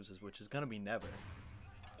until he loses, which is gonna be never.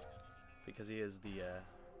 Because he is the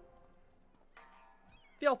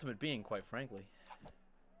ultimate being, quite frankly.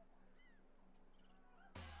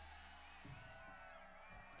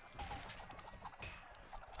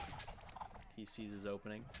 He sees his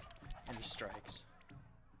opening, and he strikes.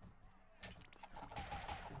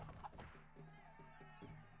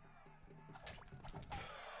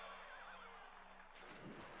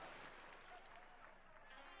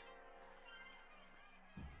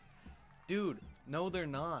 Dude, no they're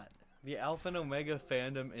not. The Alpha and Omega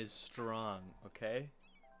fandom is strong, okay?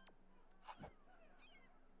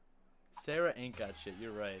 Sarah ain't got shit,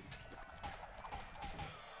 you're right.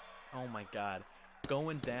 Oh my god.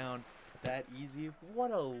 Going down that easy?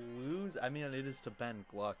 What a lose. I mean, it is to Ben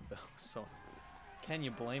Gluck, though, so... Can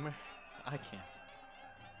you blame her? I can't.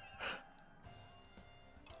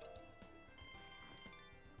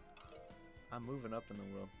 I'm moving up in the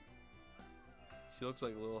world. She looks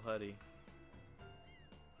like Lil Huddy.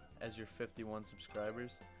 As your 51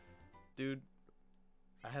 subscribers. Dude,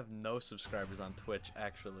 I have no subscribers on Twitch,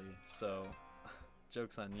 actually, so...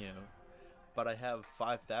 Joke's on you. But I have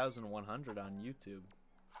 5,100 on YouTube.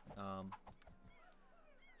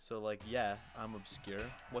 So, like, yeah, I'm obscure.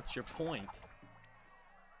 What's your point?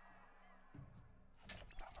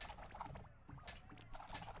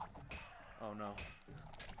 Oh no.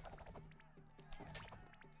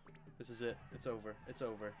 This is it. It's over. It's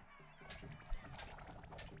over.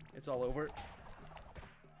 It's all over.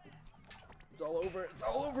 It's all over. It's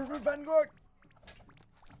all over for Ben Gluck.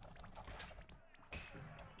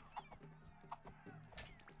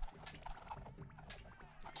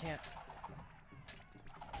 Can't.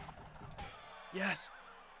 Yes.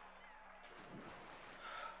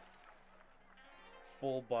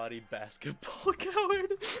 Full body basketball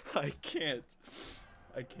coward. I can't.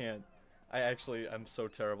 I can't. I'm so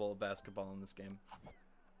terrible at basketball in this game.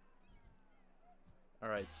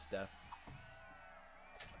 Alright, Steph.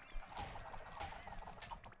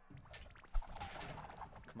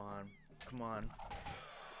 Come on. Come on.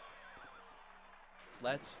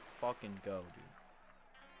 Let's fucking go, dude.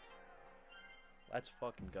 Let's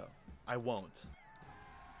fucking go. I won't.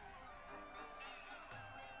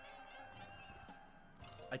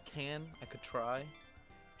 I could try,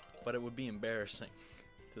 but it would be embarrassing,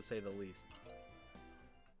 to say the least.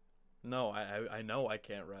 No, I know I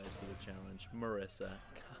can't rise to the challenge. Marissa.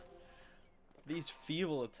 God. These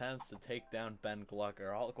feeble attempts to take down Ben Gluck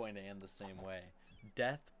are all going to end the same way.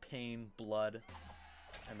 Death, pain, blood,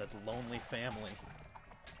 and a lonely family.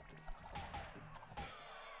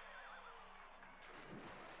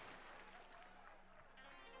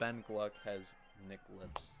 Ben Gluck has Nick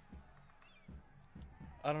lips.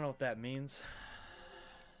 I don't know what that means.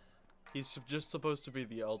 He's just supposed to be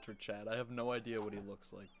the Ultra Chad. I have no idea what he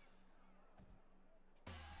looks like.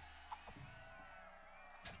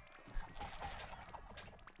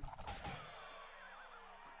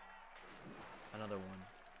 Another one.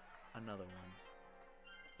 Another one.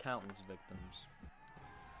 Countless victims.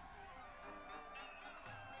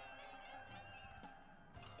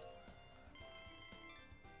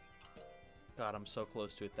 God, I'm so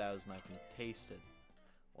close to 1,000. I can taste it.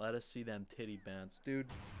 Let us see them titty bounce. Dude,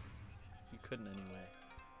 you couldn't anyway.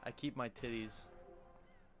 I keep my titties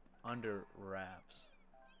under wraps.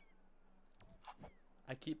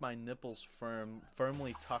 I keep my nipples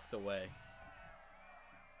firmly tucked away.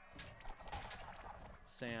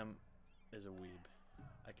 Sam is a weeb.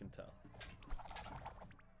 I can tell.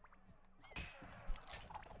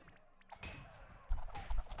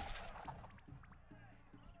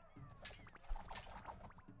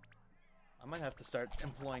 I might have to start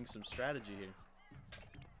employing some strategy here.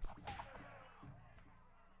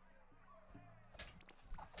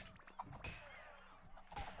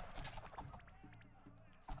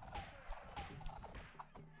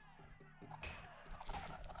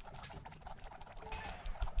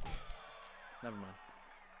 Never mind.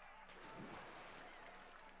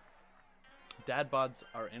 Dad bods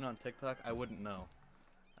are in on TikTok? I wouldn't know.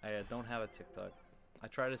 I don't have a TikTok. I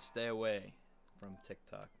try to stay away from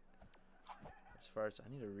TikTok. As far as I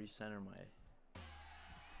need to recenter my.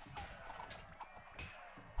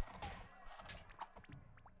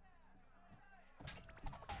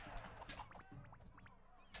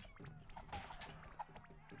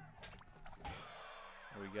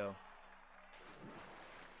 There we go.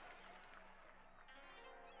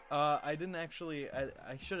 I didn't actually.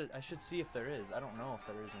 I should see if there is. I don't know if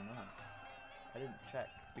there is or not. I didn't check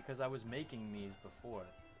because I was making these before.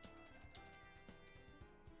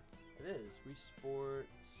 It is Wii Sports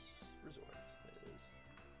Resort. It is.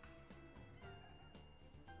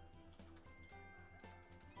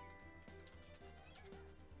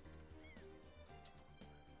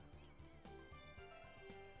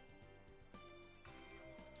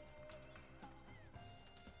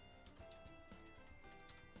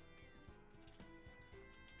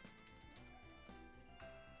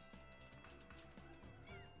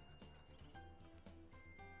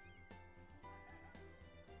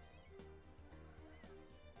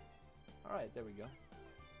 Alright, there we go.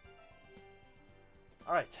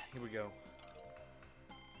 Alright, here we go.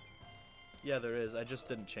 Yeah, there is. I just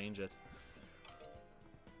didn't change it.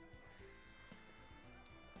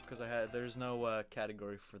 Because there's no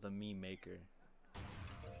category for the Mii Maker.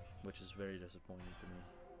 Which is very disappointing to me.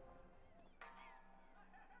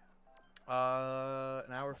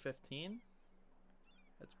 An hour 15?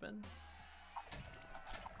 It's been?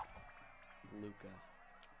 Luca.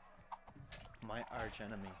 My arch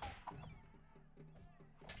enemy.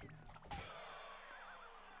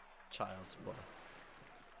 Child's play.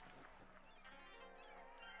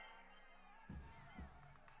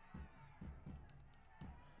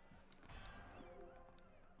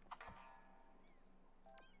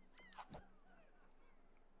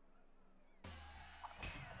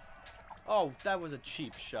 Oh, that was a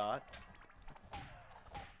cheap shot.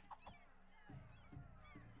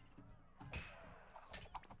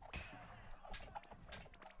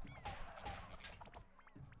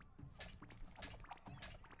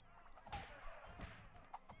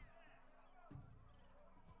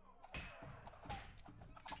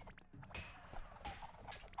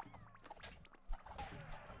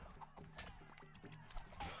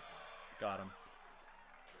 Got him.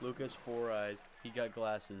 Lucas, 4 eyes. He got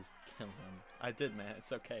glasses. Kill him. I did, man.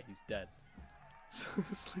 It's okay. He's dead.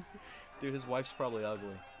 Dude, his wife's probably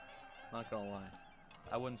ugly. Not gonna lie.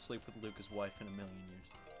 I wouldn't sleep with Lucas' wife in a million years.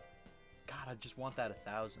 God, I just want that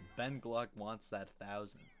 1,000. Ben Gluck wants that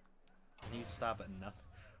 1,000. And you stop at nothing.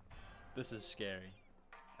 This is scary.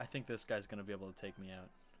 I think this guy's gonna be able to take me out.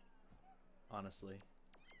 Honestly.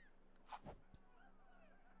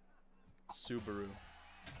 Subaru.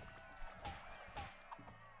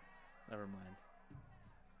 Never mind.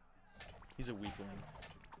 He's a weakling.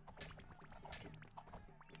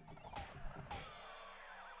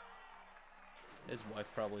 His wife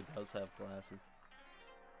probably does have glasses.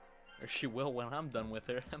 Or she will when I'm done with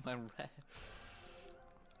her. Am I right?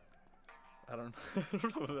 I don't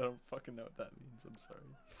fucking know what that means. I'm sorry.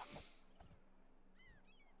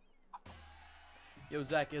 Yo,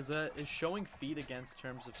 Zach, is showing feet against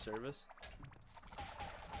terms of service?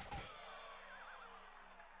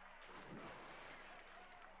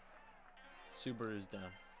 Subaru's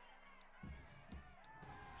down.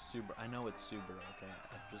 I know it's Subaru, okay?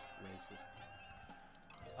 I'm just racist.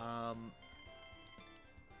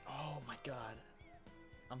 Oh my god.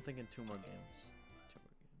 I'm thinking 2 more games.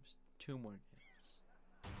 2 more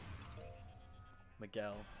games.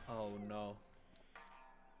 Miguel. Oh no.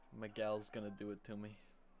 Miguel's gonna do it to me.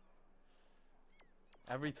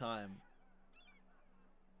 Every time.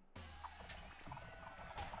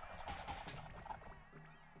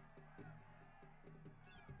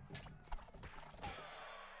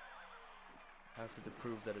 I have to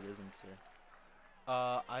prove that it isn't, sir.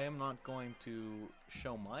 I am not going to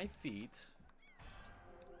show my feet.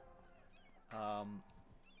 I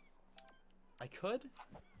could.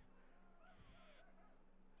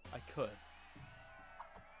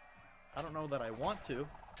 I don't know that I want to.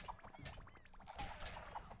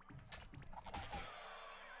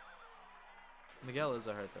 Miguel is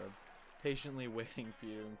a heartthrob. Patiently waiting for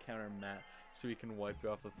you to encounter Matt so he can wipe you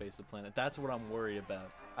off the face of the planet. That's what I'm worried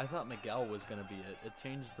about. I thought Miguel was going to be it. It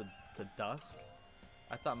changed to Dusk.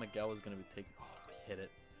 I thought Miguel was going to be taking... Oh, we hit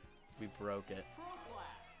it. We broke it.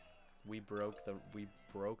 We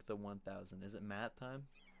broke the 1,000. Is it Matt time?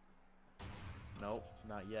 Nope,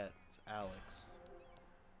 not yet. It's Alex.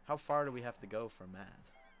 How far do we have to go for Matt?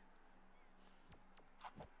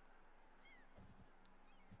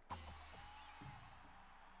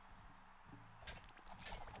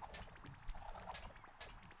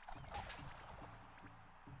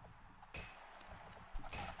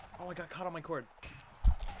 Oh, I got caught on my cord.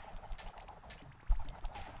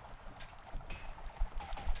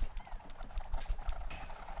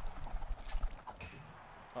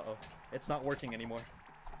 Uh-oh. It's not working anymore.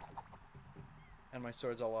 And my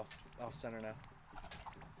sword's all off center now.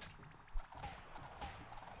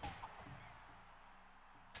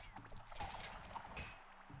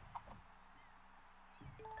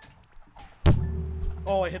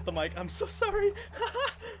 Oh, I hit the mic. I'm so sorry.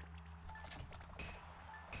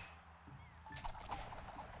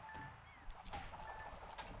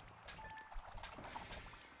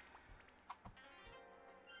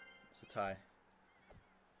 It's a tie.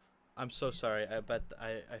 I'm so sorry.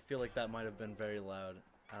 I feel like that might have been very loud,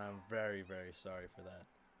 and I'm very, very sorry for that.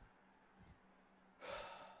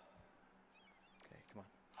 Okay, come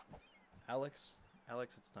on. Alex,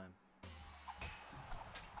 it's time.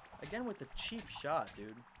 Again with the cheap shot,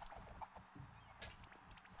 dude.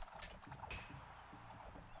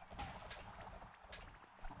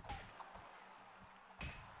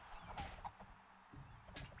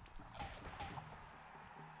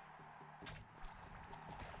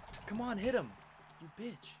 Come on, hit him, you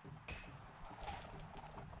bitch.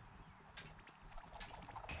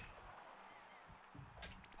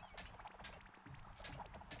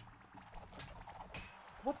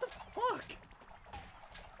 What the fuck?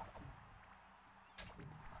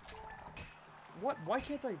 What? Why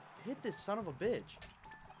can't I hit this son of a bitch?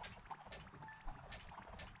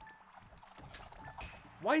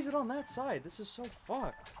 Why is it on that side? This is so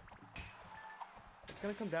fucked. It's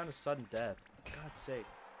gonna come down to sudden death. For God's sake.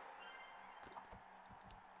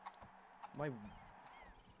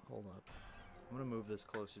 Hold up. I'm gonna move this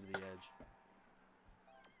closer to the edge.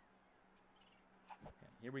 Okay,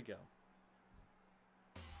 here we go.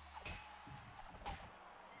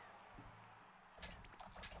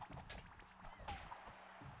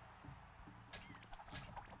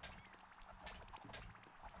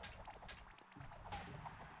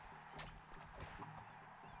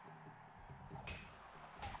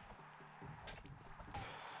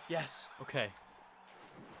 Yes. Okay.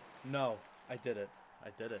 No. I did it. I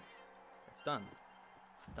did it. It's done.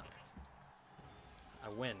 I've done it. I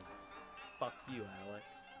win. Fuck you, Alex.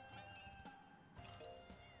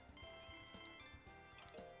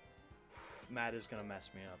 Matt is gonna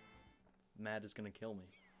mess me up. Matt is gonna kill me.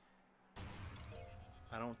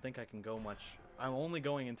 I don't think I can go much. I'm only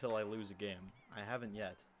going until I lose a game. I haven't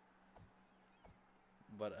yet.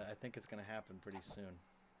 But I think it's gonna happen pretty soon.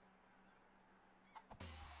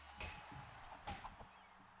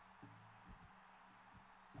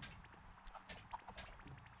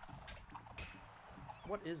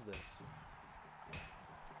 What is this?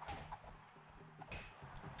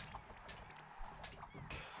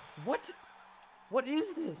 What? What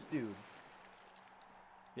is this, dude?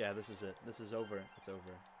 Yeah, this is it. This is over. It's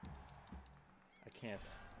over. I can't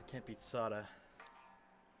beat Sada.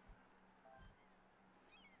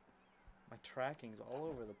 My tracking's all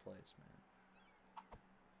over the place, man.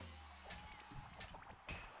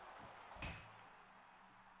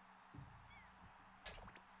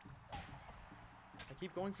 I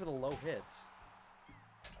keep going for the low hits,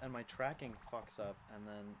 and my tracking fucks up, and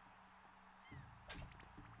then...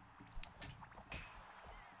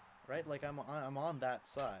 Right? Like, I'm on that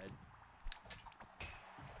side.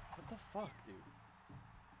 What the fuck, dude?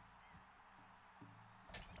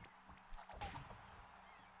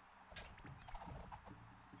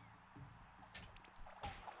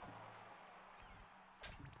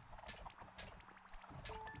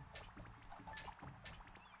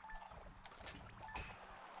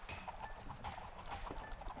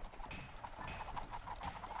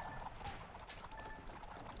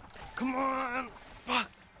 Come on! Fuck!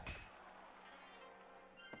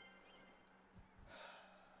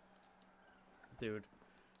 Dude,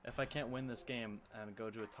 if I can't win this game and go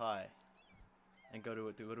to a tie, and go to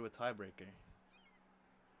a tiebreaker,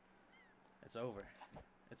 it's over.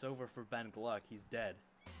 It's over for Ben Gluck. He's dead.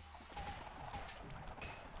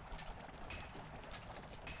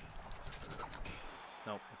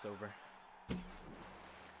 Nope, it's over. It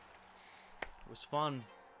was fun.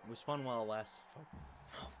 It was fun while it lasted.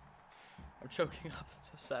 I'm choking up. That's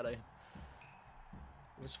how sad I am.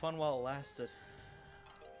 It was fun while it lasted.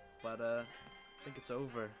 But, I think it's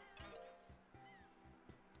over.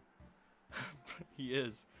 He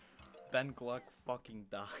is. Ben Gluck fucking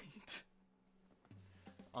died.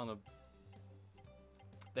 On a...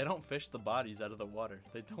 They don't fish the bodies out of the water.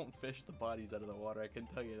 They don't fish the bodies out of the water. I can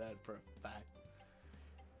tell you that for a fact.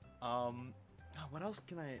 What else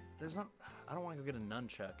can I... There's not... I don't want to go get a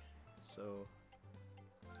nunchuck. So...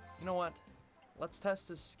 You know what? Let's test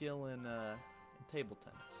his skill in table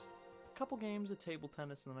tennis. A couple games of table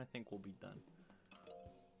tennis, and then I think we'll be done.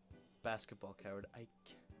 Basketball coward. I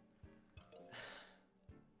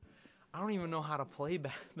don't even know how to play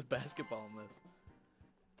the basketball in this.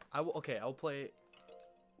 Okay, I'll play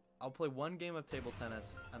one game of table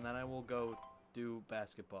tennis, and then I will go do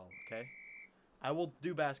basketball, okay? I will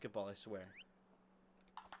do basketball, I swear.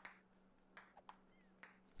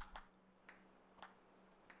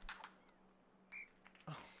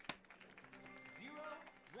 Oh.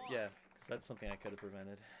 Yeah, because that's something I could have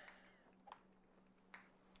prevented.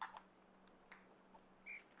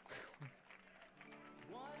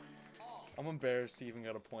 I'm embarrassed he even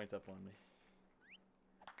got a point up on me.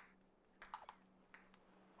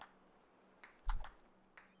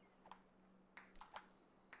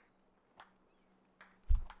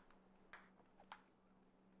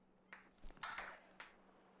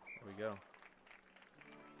 There we go.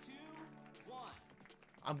 2-1.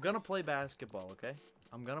 I'm gonna play basketball, okay?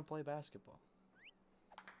 I'm gonna play basketball.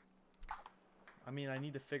 I mean, I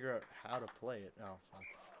need to figure out how to play it. Oh, fuck.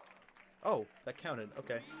 Oh, that counted.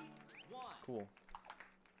 Okay. Cool.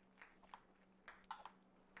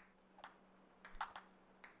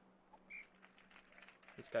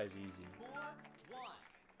 This guy's easy. 4-1.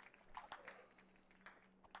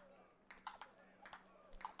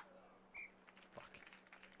 Fuck.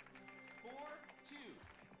 4-2.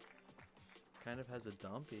 Kind of has a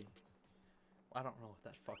dumpy. I don't know what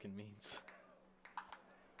that fucking means.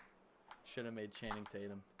 Should have made Channing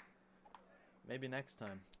Tatum. Maybe next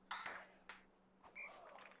time.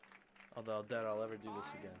 Although I doubt I'll ever do this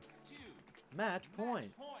again. Match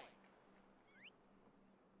point!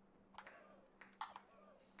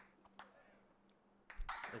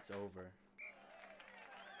 It's over.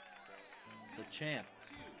 The champ.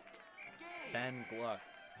 Ben Gluck.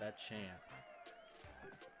 That champ.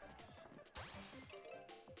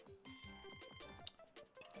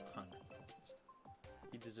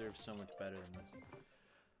 He deserves so much better than this.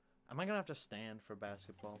 Am I gonna have to stand for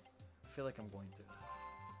basketball? I feel like I'm going to.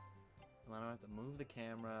 And I don't have to move the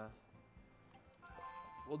camera.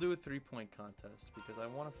 We'll do a 3-point contest because I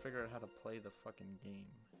want to figure out how to play the fucking game.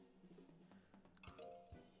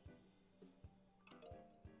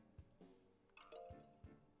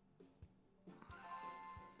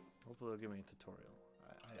 Hopefully they'll give me a tutorial.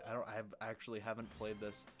 I actually haven't played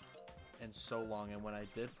this in so long, and when I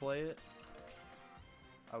did play it,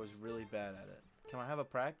 I was really bad at it. Can I have a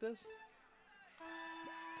practice?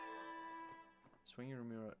 Swing your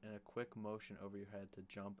remote in a quick motion over your head to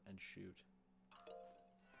jump and shoot.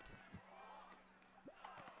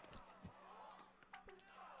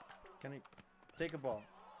 Can I take a ball?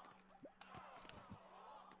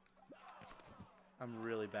 I'm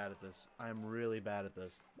really bad at this. I'm really bad at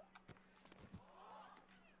this.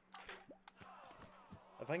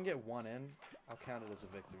 If I can get one in, I'll count it as a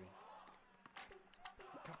victory.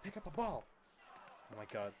 Go pick up a ball! Oh my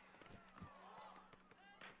god.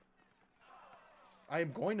 I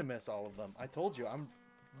am going to miss all of them. I told you, I'm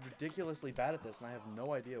ridiculously bad at this, and I have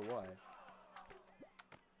no idea why.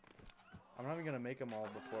 I'm not even going to make them all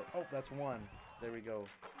before... Oh, that's one. There we go.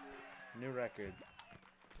 New record.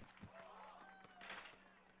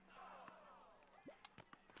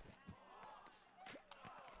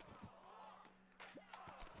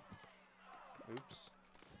 Oops.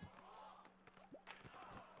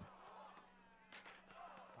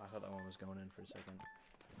 I thought that one was going in for a second.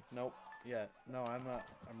 Nope. Yeah. No, I'm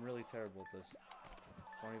really terrible at this.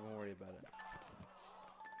 Don't even worry about it.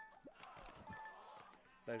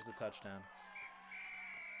 There's the touchdown.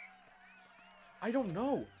 I don't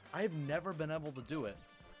know. I've never been able to do it.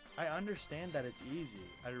 I understand that it's easy.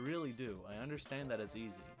 I really do. I understand that it's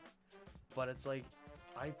easy. But it's like,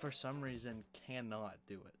 I for some reason cannot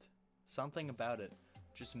do it. Something about it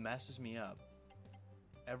just messes me up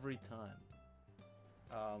every time.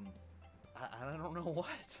 I don't know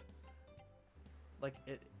what. Like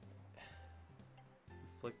it.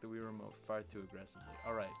 Flick the Wii remote far too aggressively.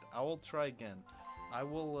 All right, I will try again. I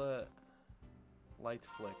will light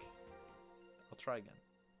flick. I'll try again.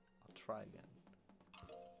 I'll try again.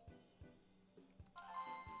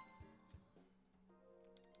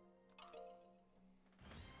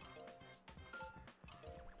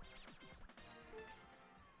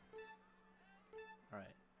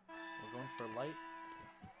 Alright. We're going for light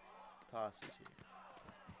tosses here.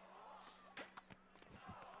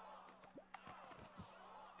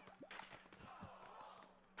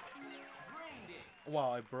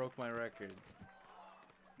 Wow, I broke my record.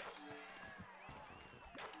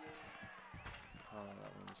 Oh,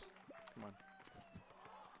 that one's... Come on.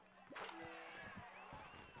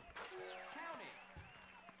 Count it.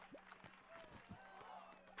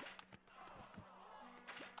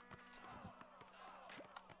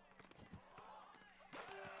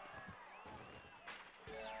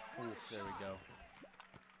 Oof, there we go.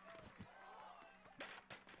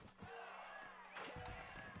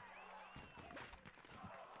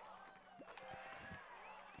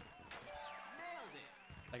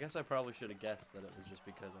 I guess I probably should have guessed that it was just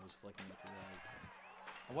because I was flicking it too hard.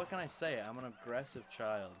 What can I say? I'm an aggressive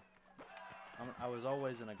child. I was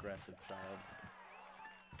always an aggressive child.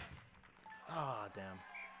 Ah, damn.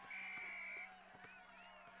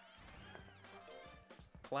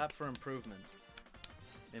 Clap for improvement.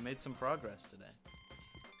 They made some progress today.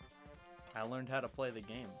 I learned how to play the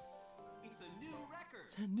game. It's a new record.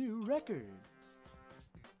 It's a new record.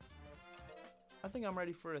 I think I'm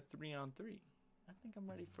ready for a 3-on-3. I think I'm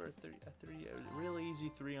ready for a really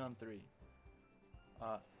easy 3-on-3.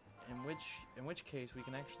 In which case we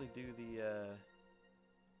can actually do the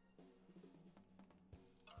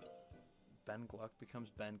Ben Gluck becomes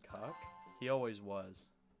Ben Cuck. He always was.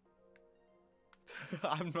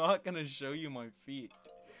 I'm not gonna show you my feet.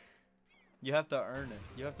 You have to earn it.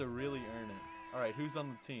 You have to really earn it. All right, who's on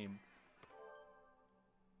the team?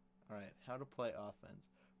 All right, how to play offense.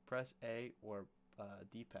 Press A or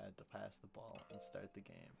D-pad to pass the ball and start the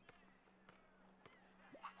game.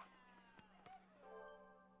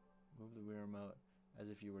 Move the Wii remote as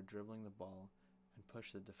if you were dribbling the ball and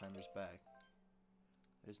push the defenders back.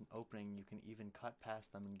 There's an opening, you can even cut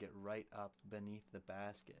past them and get right up beneath the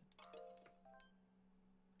basket.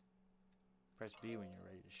 Press B when you're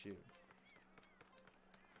ready to shoot.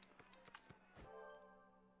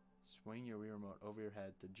 Swing your Wii remote over your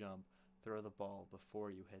head to jump. Throw the ball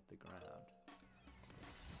before you hit the ground.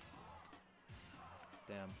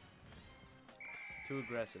 Damn. Too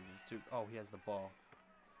aggressive. It's too... Oh, he has the ball.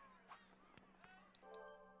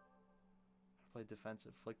 Play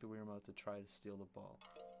defensive. Flick the Wii remote to try to steal the ball.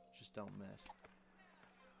 Just don't miss.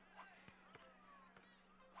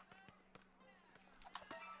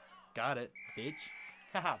 Got it, bitch.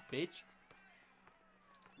 Haha, bitch.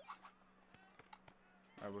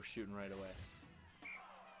 Alright, we're shooting right away.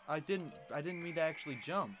 I didn't mean to actually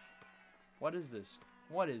jump. What is this?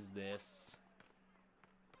 What is this?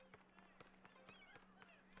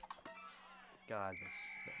 God,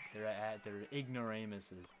 they're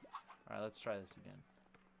ignoramuses. Alright, let's try this again.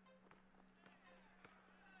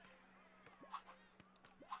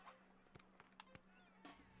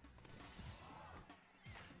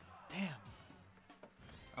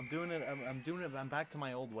 I'm doing it. I'm doing it. I'm back to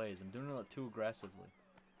my old ways. I'm doing it too aggressively.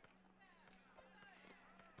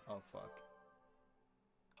 Oh fuck.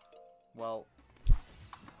 Well,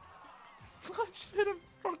 I just hit him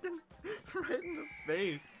fucking right in the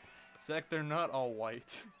face. Zach, they're not all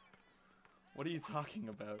white. What are you talking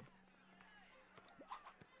about?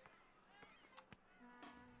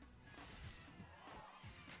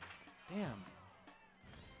 Damn.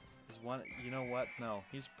 Is one? You know what? No,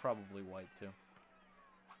 he's probably white too.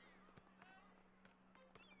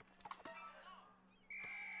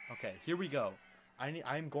 Okay, here we go.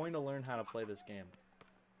 I'm going to learn how to play this game.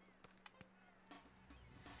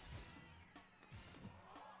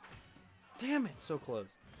 Damn it! So close.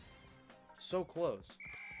 So close.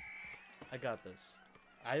 I got this.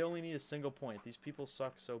 I only need a single point. These people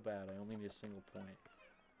suck so bad. I only need a single point.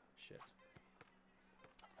 Shit.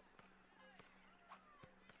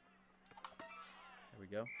 There we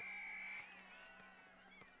go.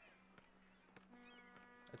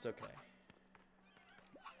 It's okay.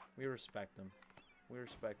 We respect them. We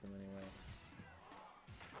respect them anyway.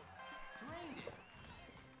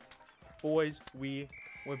 Boys, we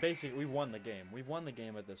won the game. We've won the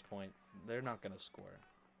game at this point. They're not gonna score.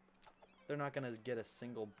 They're not gonna get a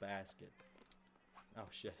single basket. Oh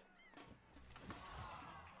shit.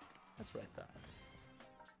 That's what I thought.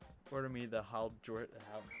 Order me the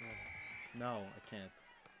no, I can't.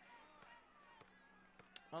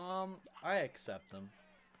 I accept them.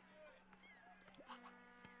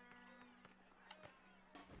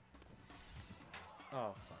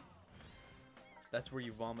 Oh, fuck. That's where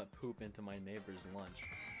you vomit poop into my neighbor's lunch.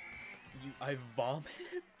 I vomit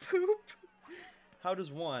poop? How does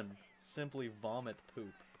one simply vomit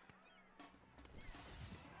poop?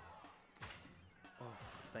 Oh,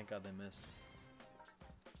 thank God they missed.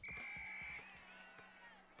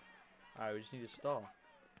 Alright, we just need to stall.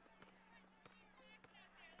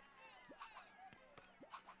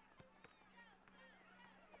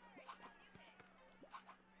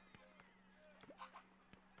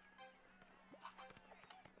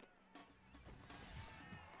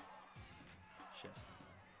 Shit.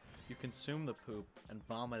 You consume the poop and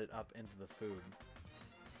vomit it up into the food.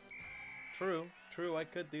 True, true, I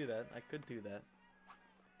could do that. I could do that.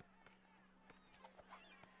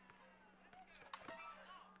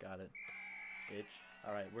 Got it. Bitch.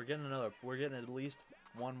 Alright, we're getting at least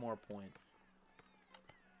one more point.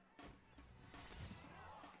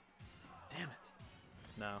 Damn it.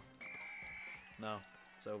 No. No,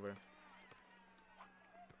 it's over.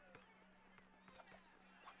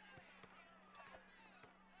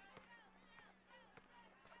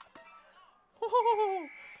 Oh,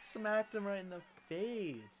 smacked him right in the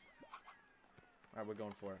face. Alright, we're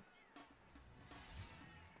going for it.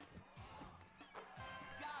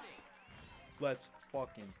 Let's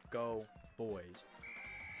fucking go, boys.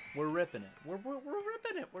 We're ripping it. We're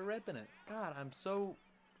ripping it. We're ripping it. God, I'm so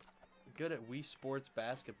good at Wii Sports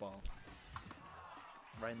basketball.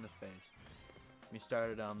 Right in the face. We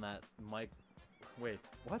started on that mic. Wait,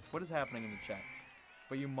 what? What is happening in the chat?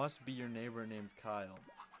 But you must be your neighbor named Kyle.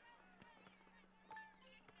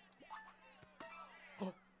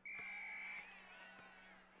 Oh.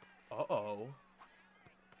 Uh-oh.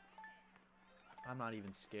 I'm not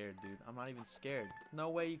even scared, dude. I'm not even scared. No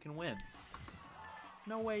way you can win.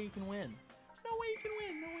 No way you can win. No way you can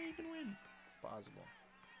win. No way you can win. It's possible.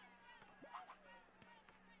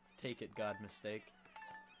 Take it, God mistake.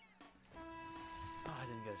 Oh, I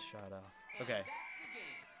didn't get a shot off. Okay.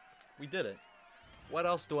 We did it. What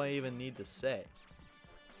else do I even need to say?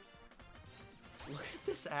 Look at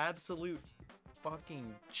this absolute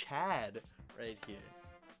fucking Chad right here.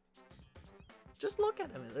 Just look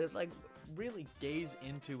at him. It's like, really gaze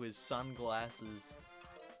into his sunglasses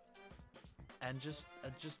and just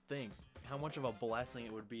think how much of a blessing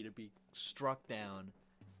it would be to be struck down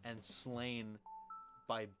and slain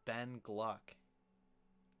by Ben Gluck.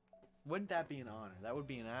 Wouldn't that be an honor? That would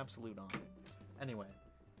be an absolute honor. Anyway,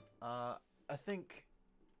 I think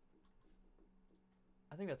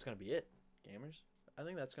that's gonna be it, gamers. I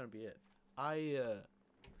think that's gonna be it. I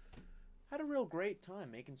had a real great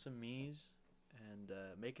time making some Miis. And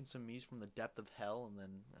making some Miis from the depth of hell, and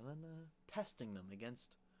then testing them against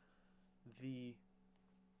the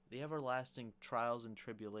everlasting trials and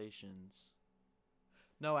tribulations.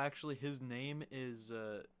 No, actually, his name is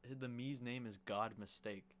the Mii's name is God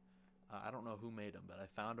Mistake. I don't know who made him, but I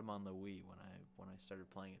found him on the Wii when I started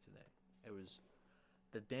playing it today. It was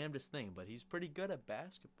the damnedest thing, but he's pretty good at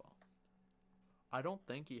basketball. I don't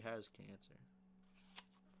think he has cancer.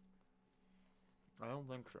 I don't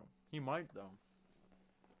think so. He might though.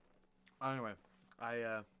 Anyway,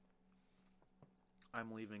 I'm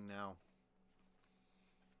leaving now.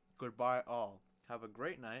 Goodbye, all. Have a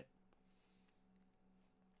great night.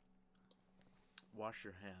 Wash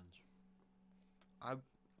your hands.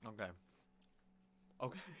 Okay.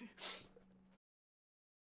 Okay.